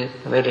would be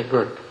very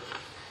good.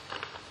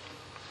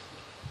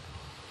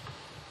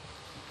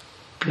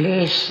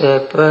 Please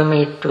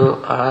permit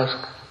to ask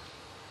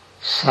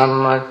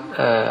somewhat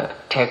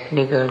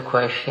technical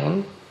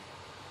question.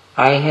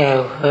 I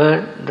have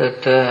heard the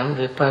term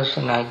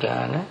Vipassana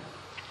Jhana.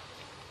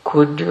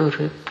 Could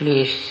you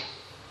please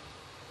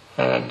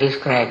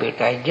describe it?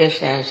 I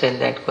just answered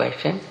that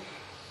question.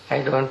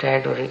 I don't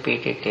have to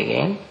repeat it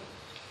again.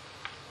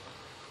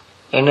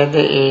 Another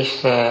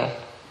is,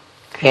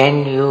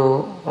 can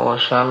you or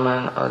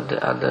someone of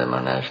the other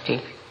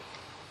monastics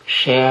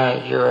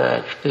share your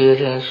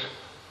experience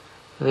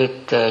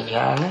with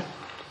jhana?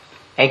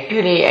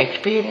 Actually,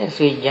 experience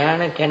with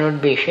jhana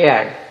cannot be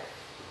shared.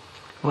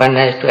 One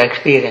has to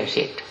experience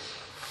it.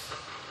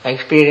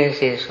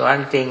 Experience is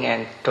one thing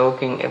and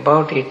talking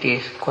about it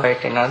is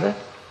quite another.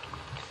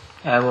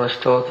 I was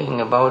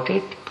talking about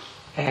it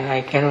and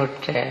I cannot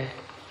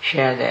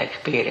share the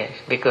experience,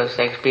 because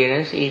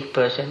experience, each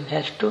person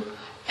has to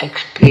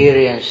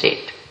experience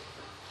it.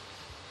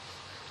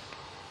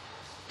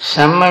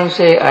 Someone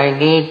say, I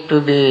need to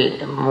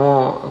be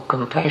more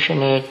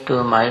compassionate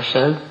to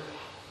myself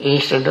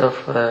instead of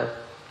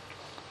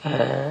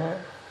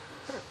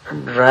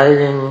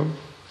driving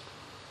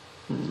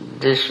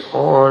this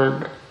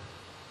old,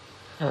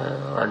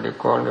 what do you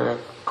call it,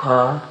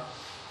 car,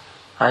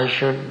 I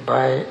should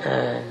buy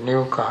a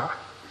new car.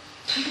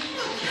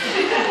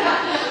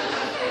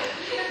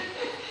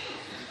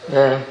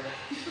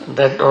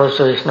 That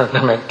also is not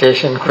a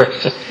meditation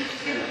question.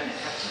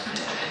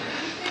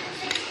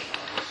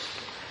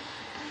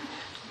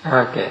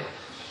 Okay.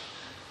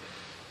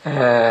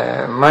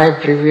 My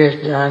previous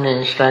jhana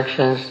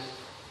instructions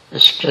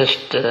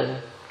stressed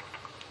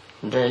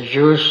the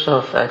use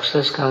of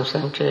access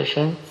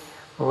concentration.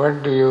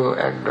 What do you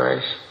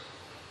advise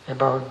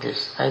about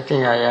this? I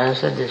think I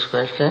answered this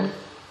question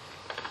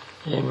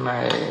in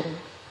my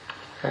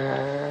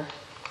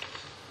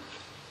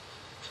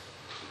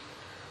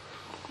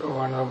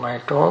one of my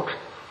talks.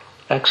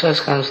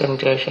 Access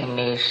concentration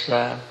is,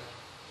 I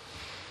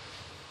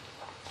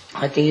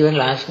think even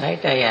last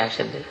night I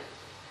answered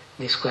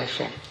this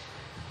question.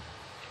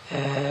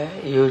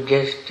 You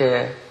just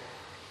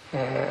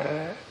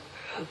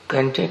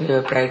continue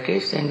your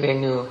practice, and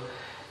when you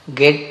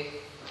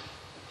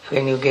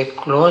get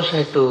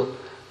closer to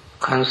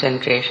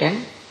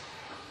concentration,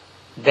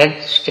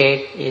 that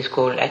state is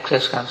called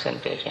access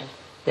concentration.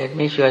 That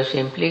means you are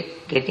simply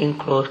getting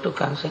close to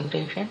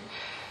concentration,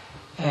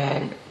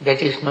 and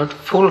that is not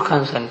full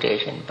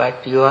concentration,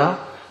 but you are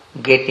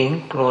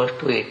getting close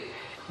to it.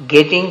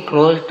 Getting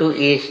close to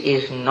it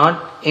is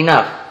not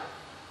enough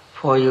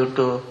for you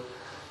to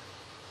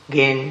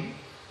gain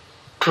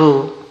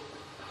true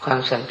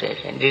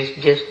concentration. It is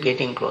just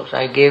getting close.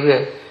 I gave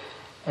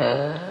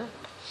an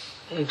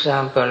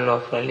example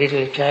of a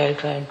little child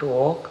trying to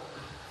walk.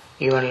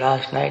 Even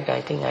last night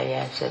I think I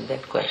answered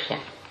that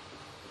question.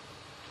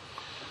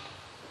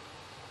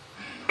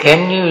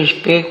 Can you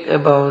speak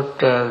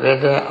about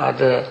whether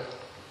other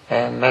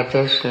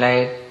methods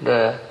like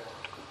the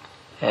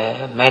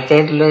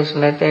methodless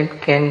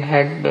method can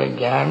have the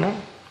jhana,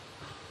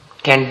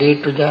 can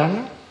lead to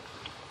jhana?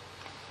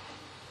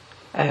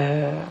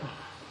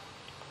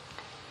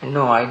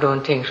 No, I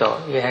don't think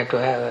so. You have to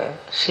have a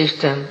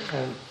system,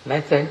 a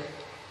method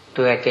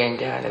to attain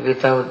jhana.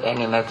 Without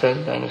any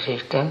method, any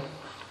system,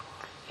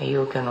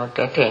 you cannot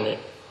attain it.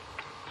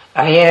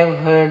 I have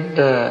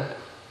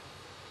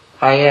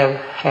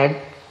had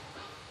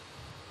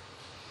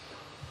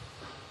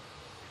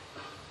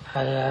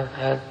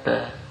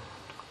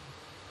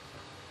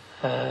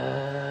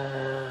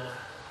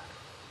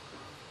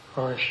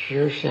was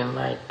using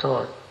my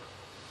thought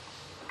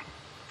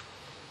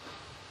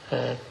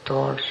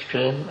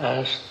stream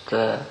as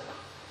the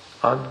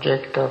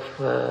object of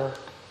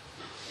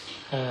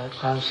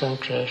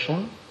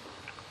concentration,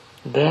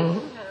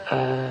 then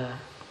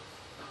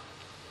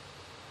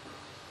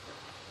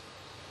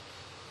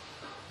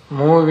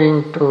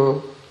moving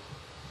to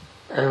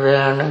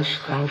awareness,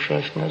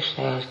 consciousness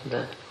as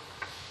the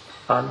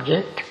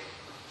object,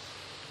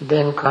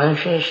 then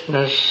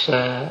consciousness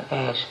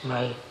as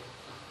my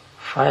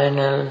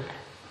final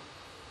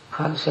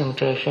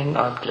concentration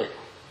object.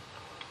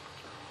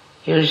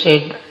 You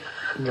said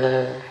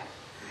the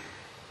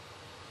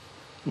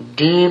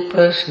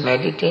deepest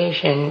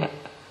meditation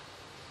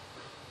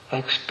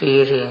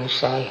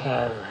experience I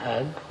have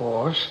had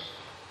was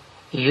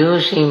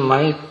using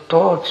my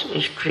thoughts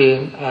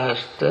stream as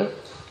the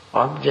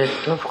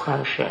object of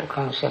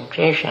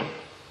concentration.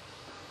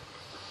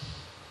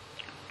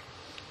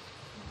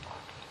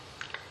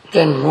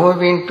 Then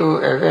moving to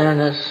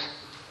awareness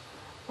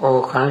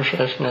or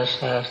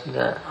consciousness as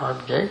the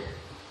object,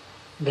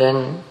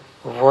 then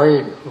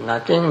void,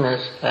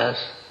 nothingness as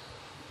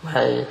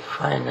my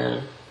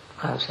final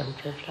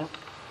concentration.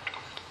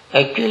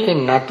 Actually,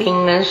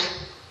 nothingness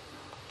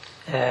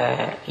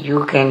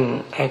you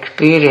can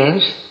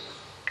experience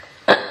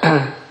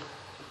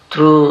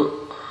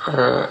through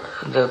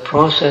the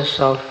process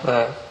of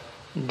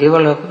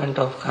development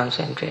of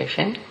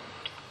concentration.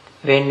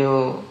 When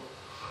you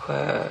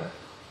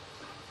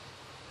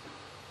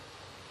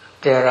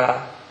there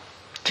are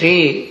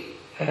three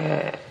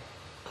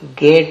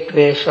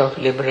gateways of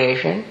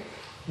liberation.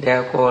 They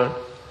are called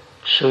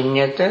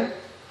sunyata,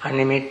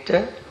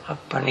 animitta,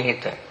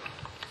 appanihita.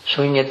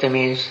 Sunyata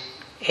means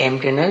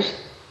emptiness.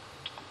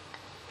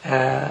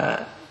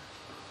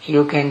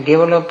 You can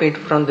develop it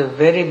from the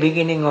very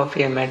beginning of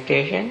your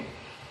meditation.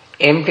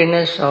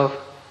 Emptiness of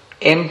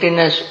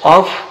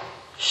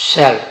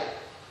self.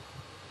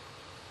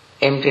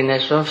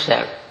 Emptiness of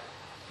self.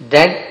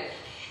 That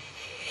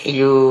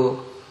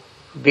you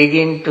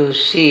begin to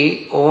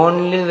see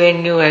only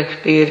when you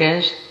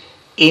experience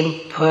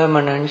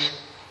impermanence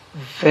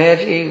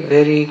very,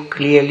 very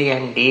clearly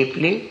and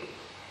deeply.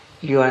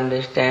 You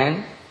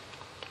understand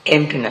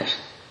emptiness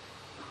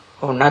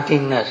or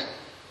nothingness.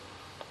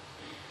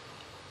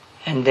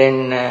 And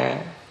then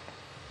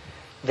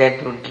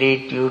that would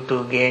lead you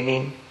to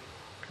gaining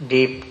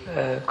deep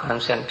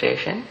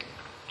concentration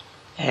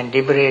and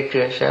liberate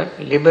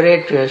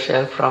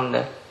yourself from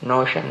the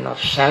notion of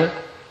self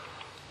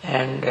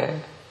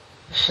and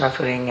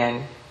suffering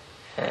and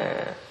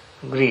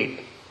greed.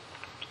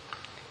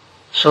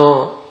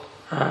 So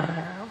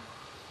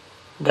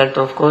that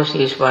of course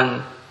is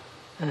one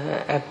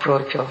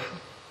approach of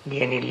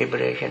gaining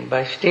liberation,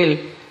 but still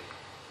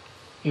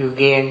you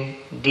gain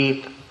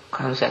deep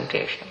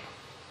concentration.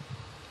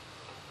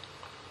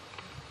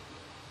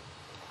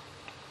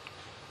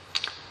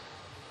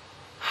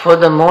 For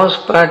the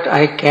most part,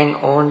 I can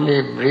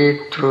only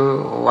breathe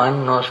through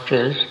one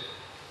nostril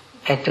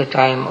at a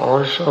time.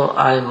 Also,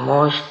 I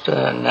most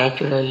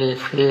naturally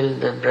feel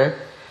the breath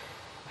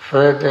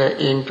further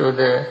into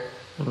the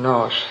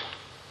nose,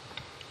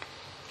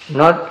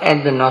 not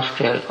at the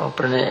nostril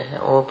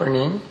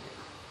opening.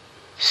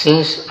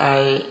 Since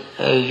I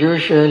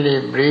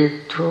usually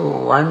breathe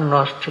through one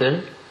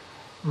nostril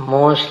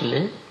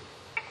mostly,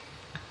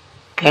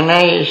 can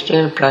I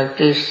still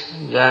practice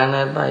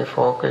jhana by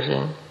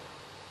focusing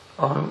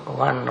on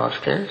one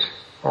nostril?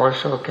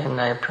 Also, can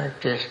I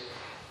practice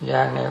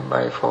jhana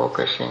by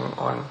focusing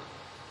on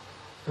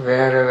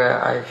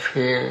wherever I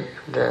feel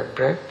the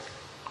breath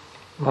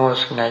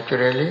most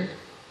naturally,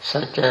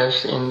 such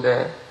as in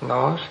the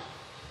nose?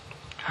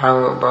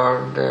 How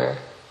about the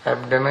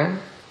abdomen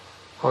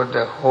or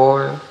the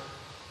whole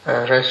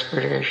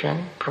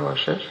respiration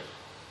process?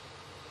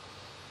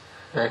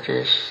 That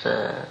is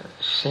a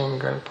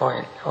single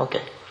point.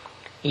 Okay.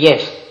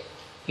 Yes,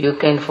 you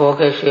can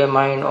focus your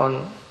mind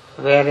on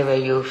wherever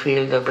you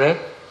feel the breath,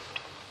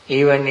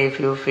 even if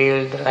you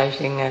feel the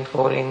rising and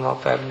falling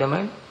of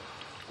abdomen.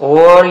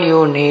 All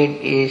you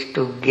need is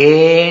to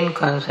gain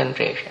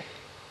concentration.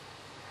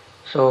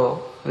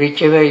 So,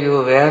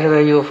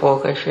 wherever you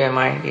focus your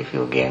mind, if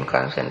you gain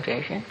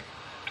concentration,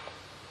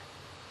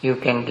 you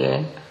can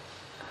gain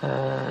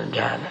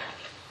jhana.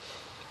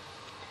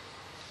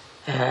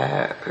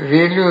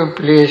 Will you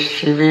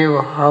please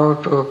review how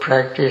to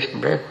practice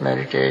breath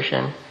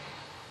meditation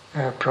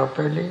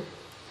properly,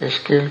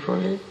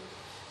 skillfully,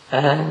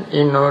 and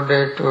in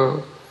order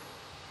to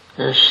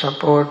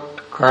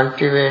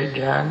cultivate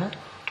jhana?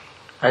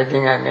 I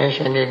think I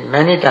mentioned it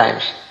many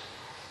times.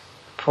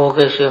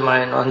 Focus your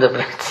mind on the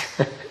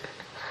breath.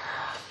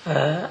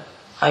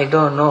 I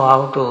don't know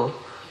how to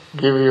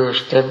give you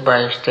step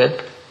by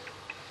step.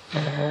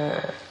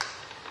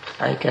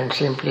 I can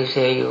simply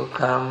say you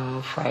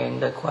come,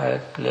 find a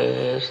quiet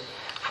place,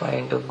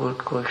 find a good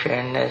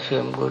cushion,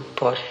 assume good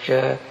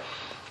posture,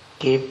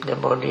 keep the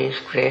body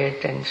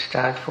straight and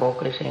start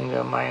focusing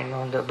your mind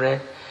on the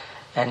breath,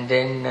 and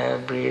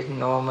then breathe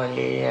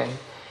normally and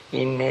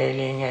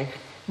inhaling.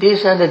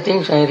 These are the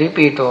things I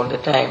repeat all the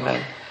time,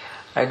 and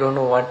I don't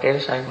know what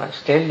else I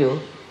must tell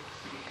you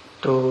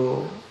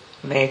to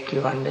make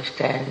you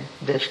understand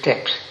the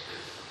steps.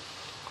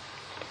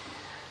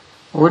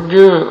 Would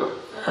you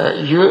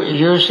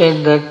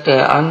said that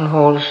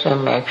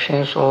unwholesome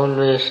actions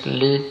always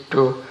lead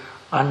to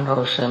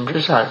unwholesome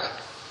results.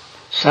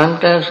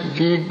 Sometimes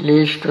greed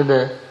leads to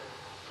the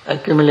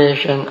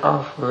accumulation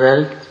of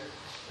wealth,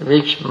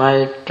 which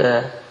might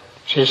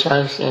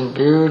result in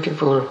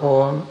beautiful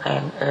home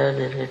and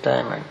early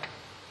retirement.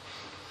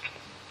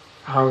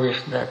 How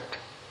is that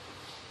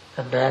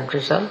a bad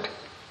result?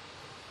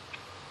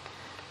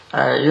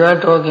 You are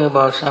talking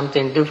about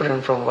something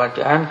different from what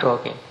I am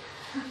talking.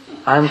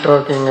 I am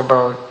talking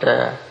about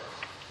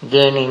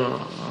gaining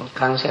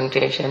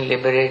concentration,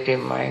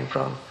 liberating mind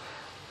from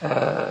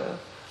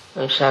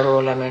sorrow,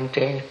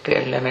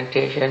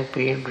 lamentation,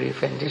 pain,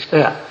 grief and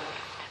despair.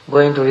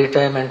 Going to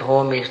retirement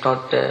home is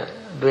not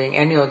doing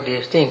any of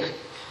these things.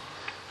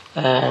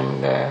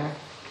 And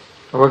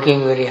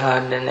working very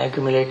hard and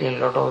accumulating a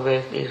lot of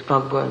wealth is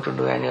not going to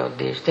do any of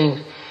these things.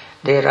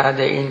 They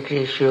rather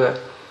increase your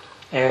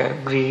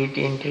greed,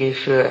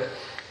 increase your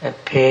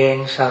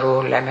pain,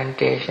 sorrow,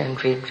 lamentation,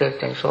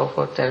 regret and so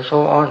forth and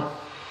so on.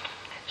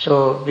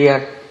 So we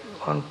are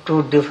on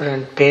two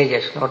different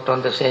pages, not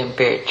on the same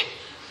page.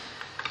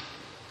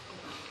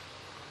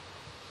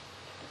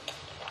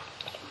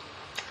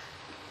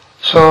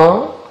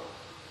 So,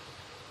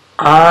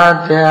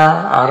 are there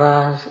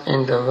arahants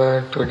in the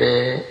world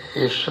today?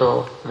 If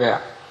so,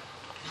 where?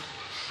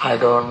 I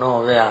don't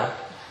know where.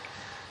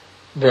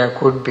 There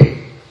could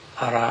be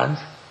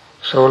arahants.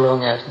 So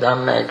long as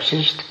Dhamma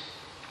exists,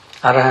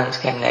 arahants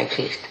can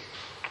exist.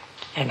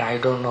 And I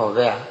don't know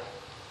where.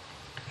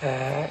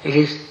 It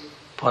is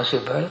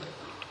possible.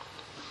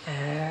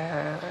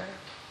 I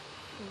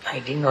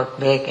did not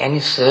make any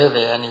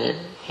survey, any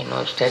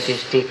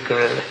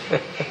statistical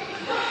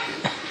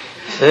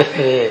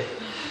survey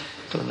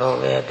to know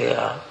where they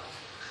are.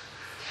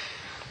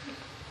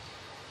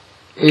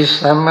 If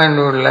someone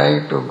would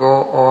like to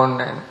go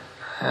on and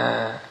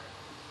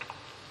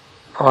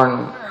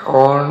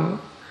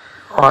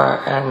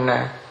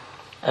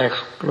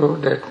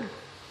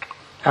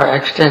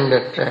extend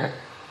that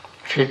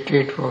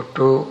retreat for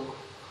 2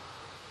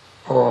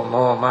 or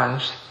more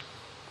months,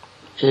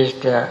 is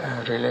there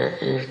a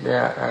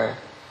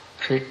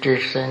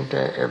retreat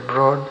center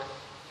abroad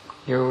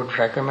you would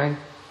recommend?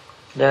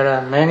 There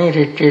are many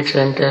retreat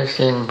centers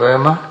in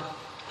Burma.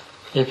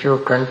 If you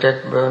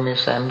contact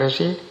Burmese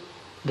embassy,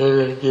 they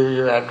will give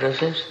you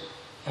addresses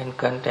and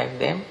contact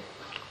them.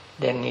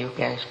 Then you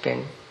can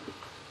spend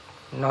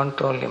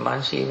not only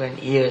months, even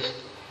years.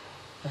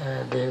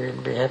 They will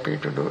be happy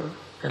to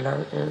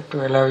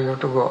allow you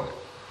to go.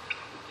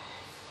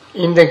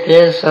 In the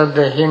case of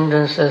the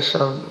hindrances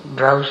of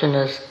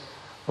drowsiness,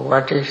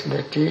 what is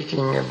the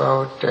teaching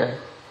about the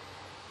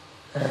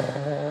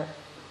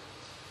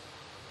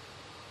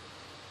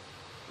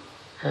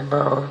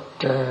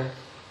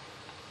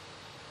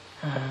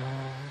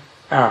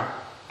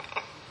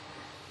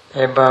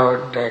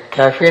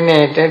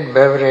caffeinated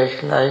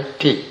beverage like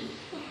tea?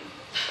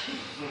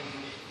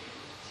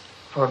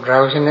 For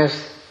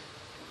drowsiness,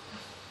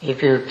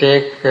 if you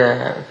take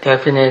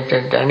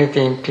caffeinated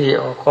anything, tea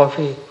or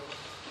coffee,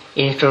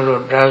 instead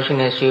of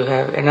drowsiness you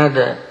have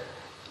another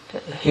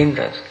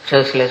hindrance,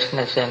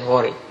 restlessness and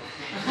worry.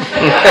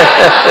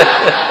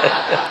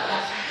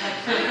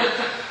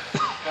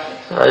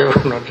 So I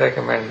would not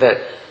recommend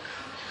that.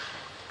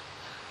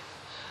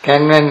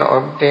 Can one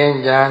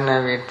obtain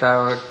jhana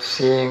without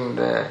seeing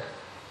the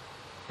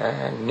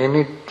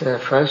nimitta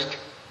first?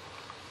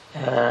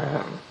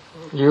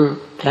 You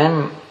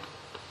can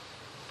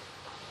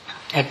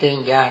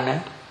attain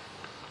jhana.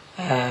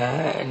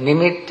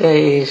 Nimitta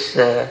is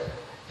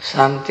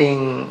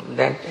something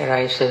that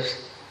arises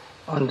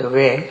on the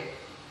way,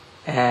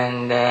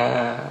 and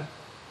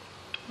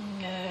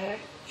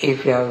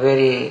if you are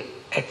very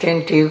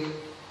attentive,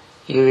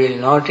 you will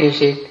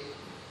notice it.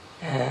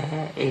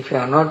 If you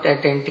are not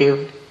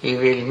attentive, you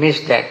will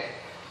miss that.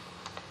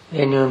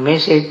 When you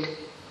miss it,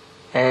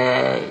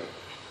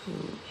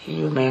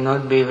 you may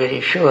not be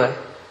very sure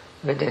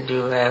whether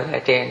you have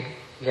attained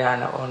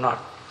jhana or not.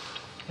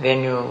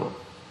 When you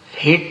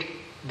hit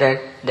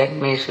that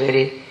means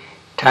very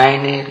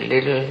tiny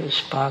little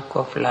spark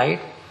of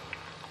light,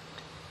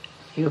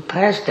 you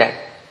pass that,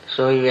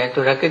 so you have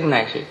to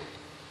recognize it.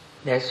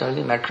 That's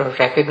only a matter of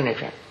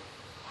recognition.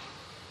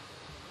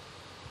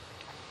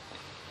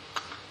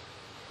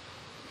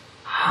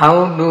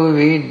 How do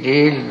we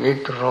deal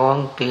with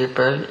wrong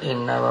people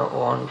in our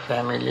own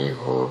family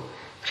who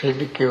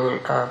ridicule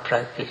our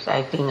practice?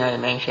 I think I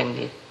mentioned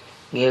it,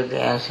 gave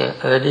the answer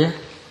earlier.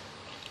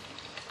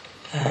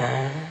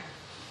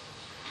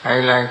 I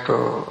like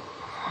to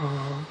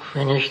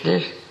finish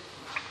this.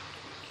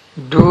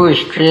 Do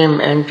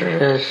stream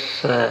enterers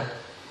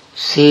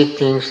see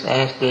things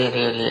as they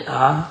really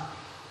are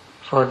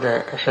for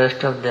the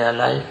rest of their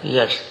life?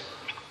 Yes.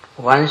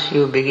 Once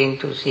you begin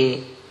to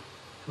see,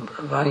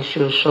 once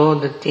you saw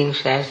the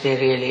things as they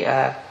really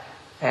are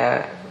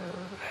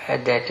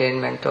at the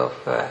attainment of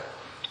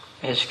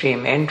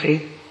stream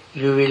entry,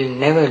 you will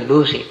never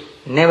lose it.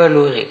 Never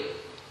lose it.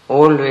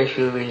 Always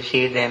you will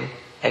see them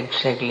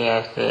exactly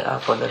as they are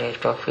for the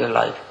rest of your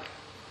life.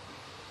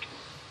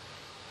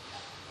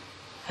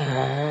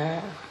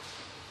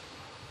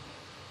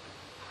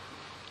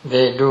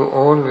 They do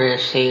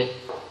always see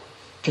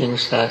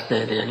things as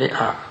they really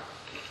are.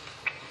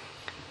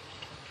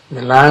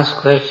 The last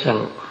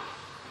question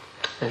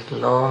is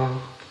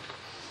long.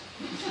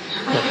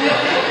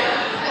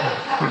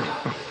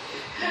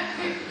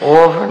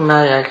 Often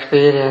I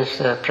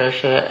experience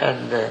pressure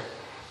at the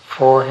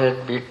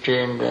forehead,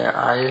 between the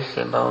eyes,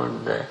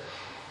 about the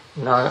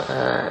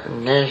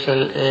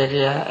nasal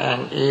area,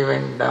 and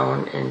even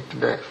down into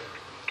the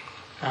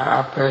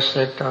upper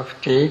set of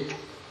teeth.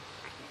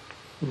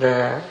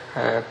 The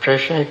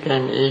pressure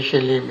can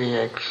easily be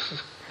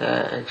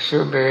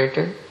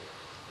exacerbated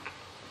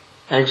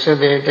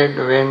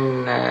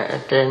when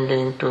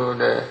attending to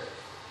the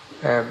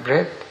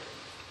breath.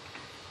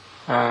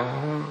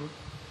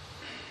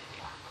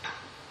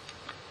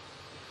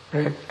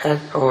 Breath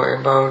at or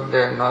about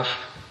the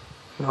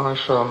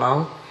nose or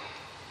mouth.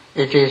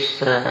 It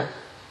is a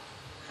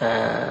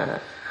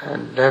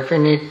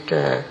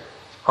definite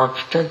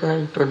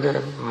obstacle to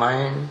the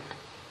mind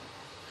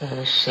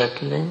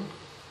settling,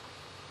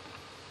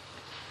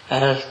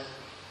 as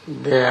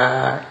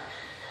there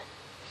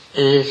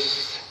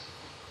is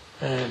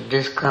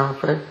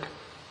discomfort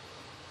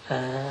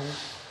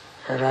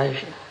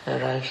arising,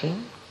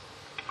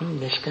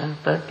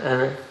 discomfort,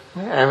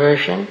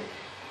 aversion,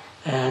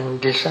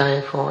 and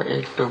desire for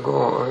it to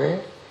go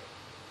away,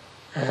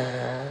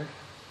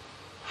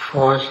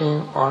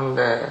 forcing on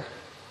the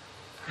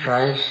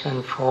rise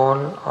and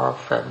fall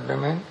of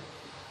abdomen,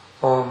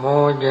 or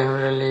more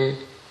generally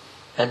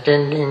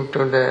attending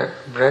to the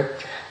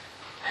breath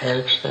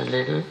helps a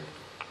little,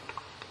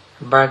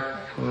 but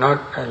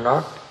not a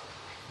lot.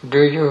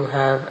 Do you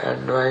have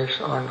advice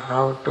on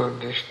how to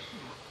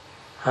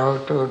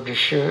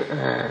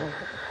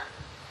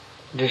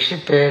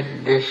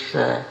dissipate this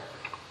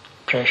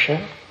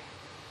pressure,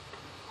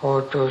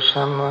 or to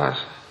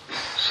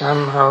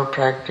somehow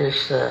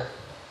practice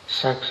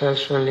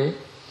successfully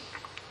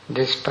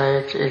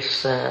despite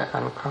its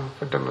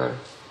uncomfortable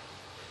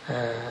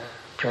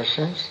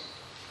presence?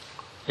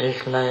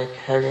 It's like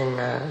having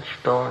a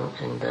stone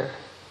in the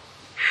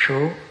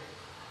shoe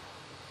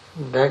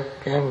that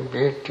can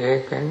be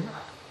taken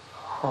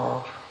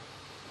off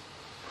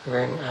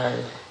when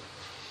I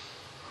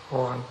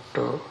want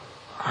to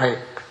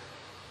hike.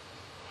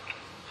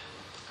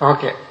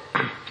 Okay,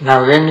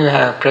 now when you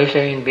have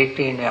pressure in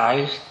between the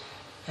eyes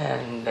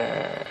and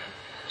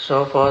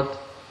so forth,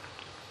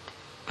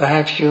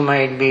 perhaps you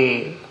might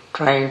be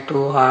trying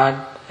too hard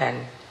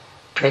and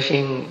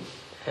pressing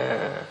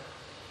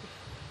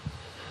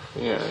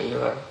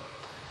your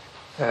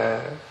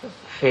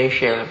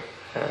facial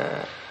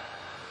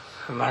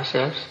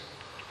muscles.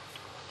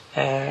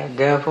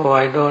 Therefore,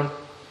 I don't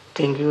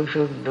think you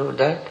should do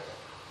that.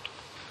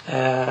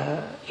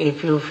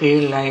 If you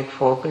feel like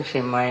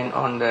focusing mind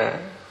on the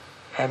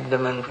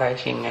abdomen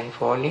rising and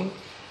falling,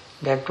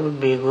 that would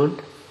be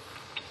good.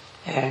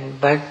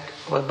 But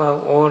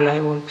above all, I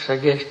would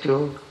suggest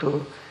you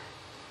to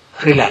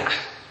relax.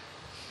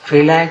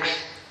 Relax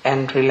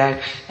and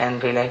relax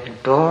and relax.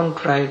 Don't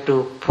try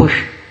to push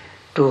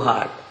too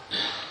hard.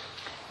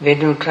 When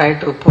you try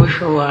to push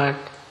too hard,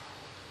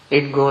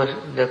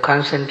 the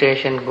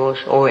concentration goes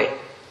away.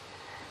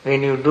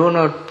 When you do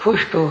not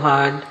push too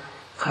hard,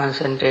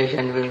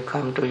 concentration will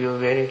come to you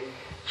very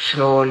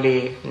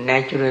slowly,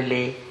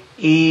 naturally,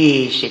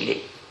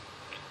 easily.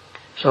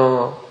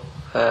 So,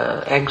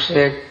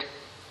 exert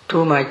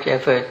too much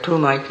effort, too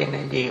much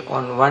energy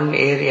on one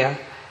area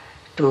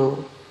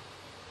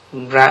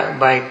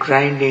by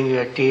grinding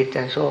your teeth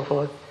and so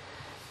forth,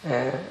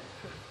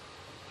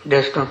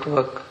 does not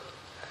work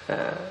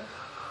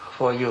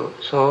for you.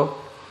 So,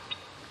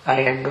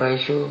 I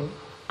advise you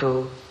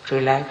to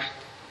relax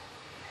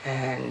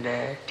and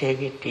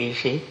take it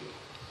easy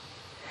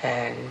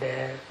and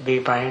be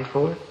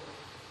mindful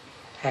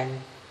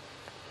and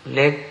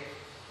let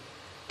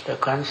the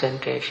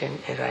concentration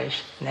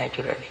arise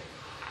naturally.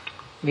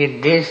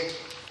 With this,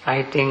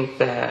 I think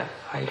there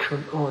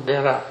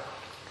are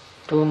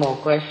two more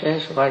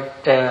questions,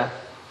 but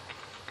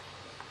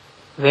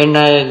when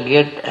I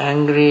get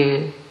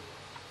angry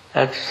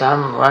at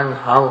someone,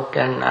 how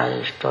can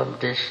I stop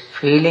this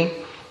feeling?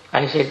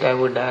 I said I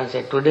would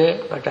answer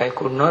today, but I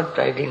could not,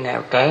 I didn't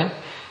have time.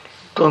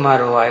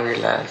 Tomorrow I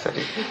will answer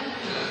it.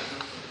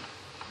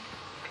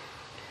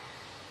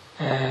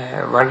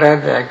 What are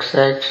the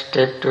exact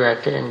steps to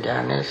attain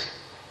jhanas?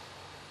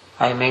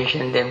 I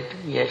mentioned them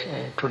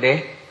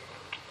today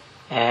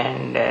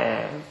and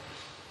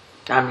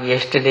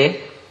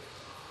yesterday,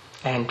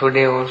 and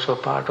today also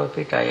part of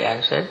it I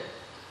answered,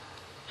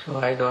 so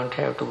I don't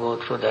have to go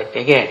through that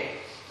again.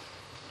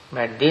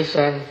 But this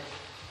one,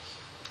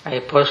 I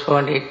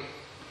postponed it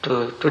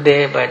to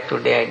today, but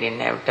today I didn't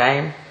have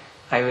time.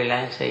 I will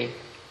answer it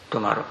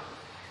tomorrow.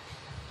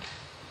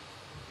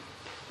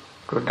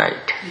 Good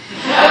night.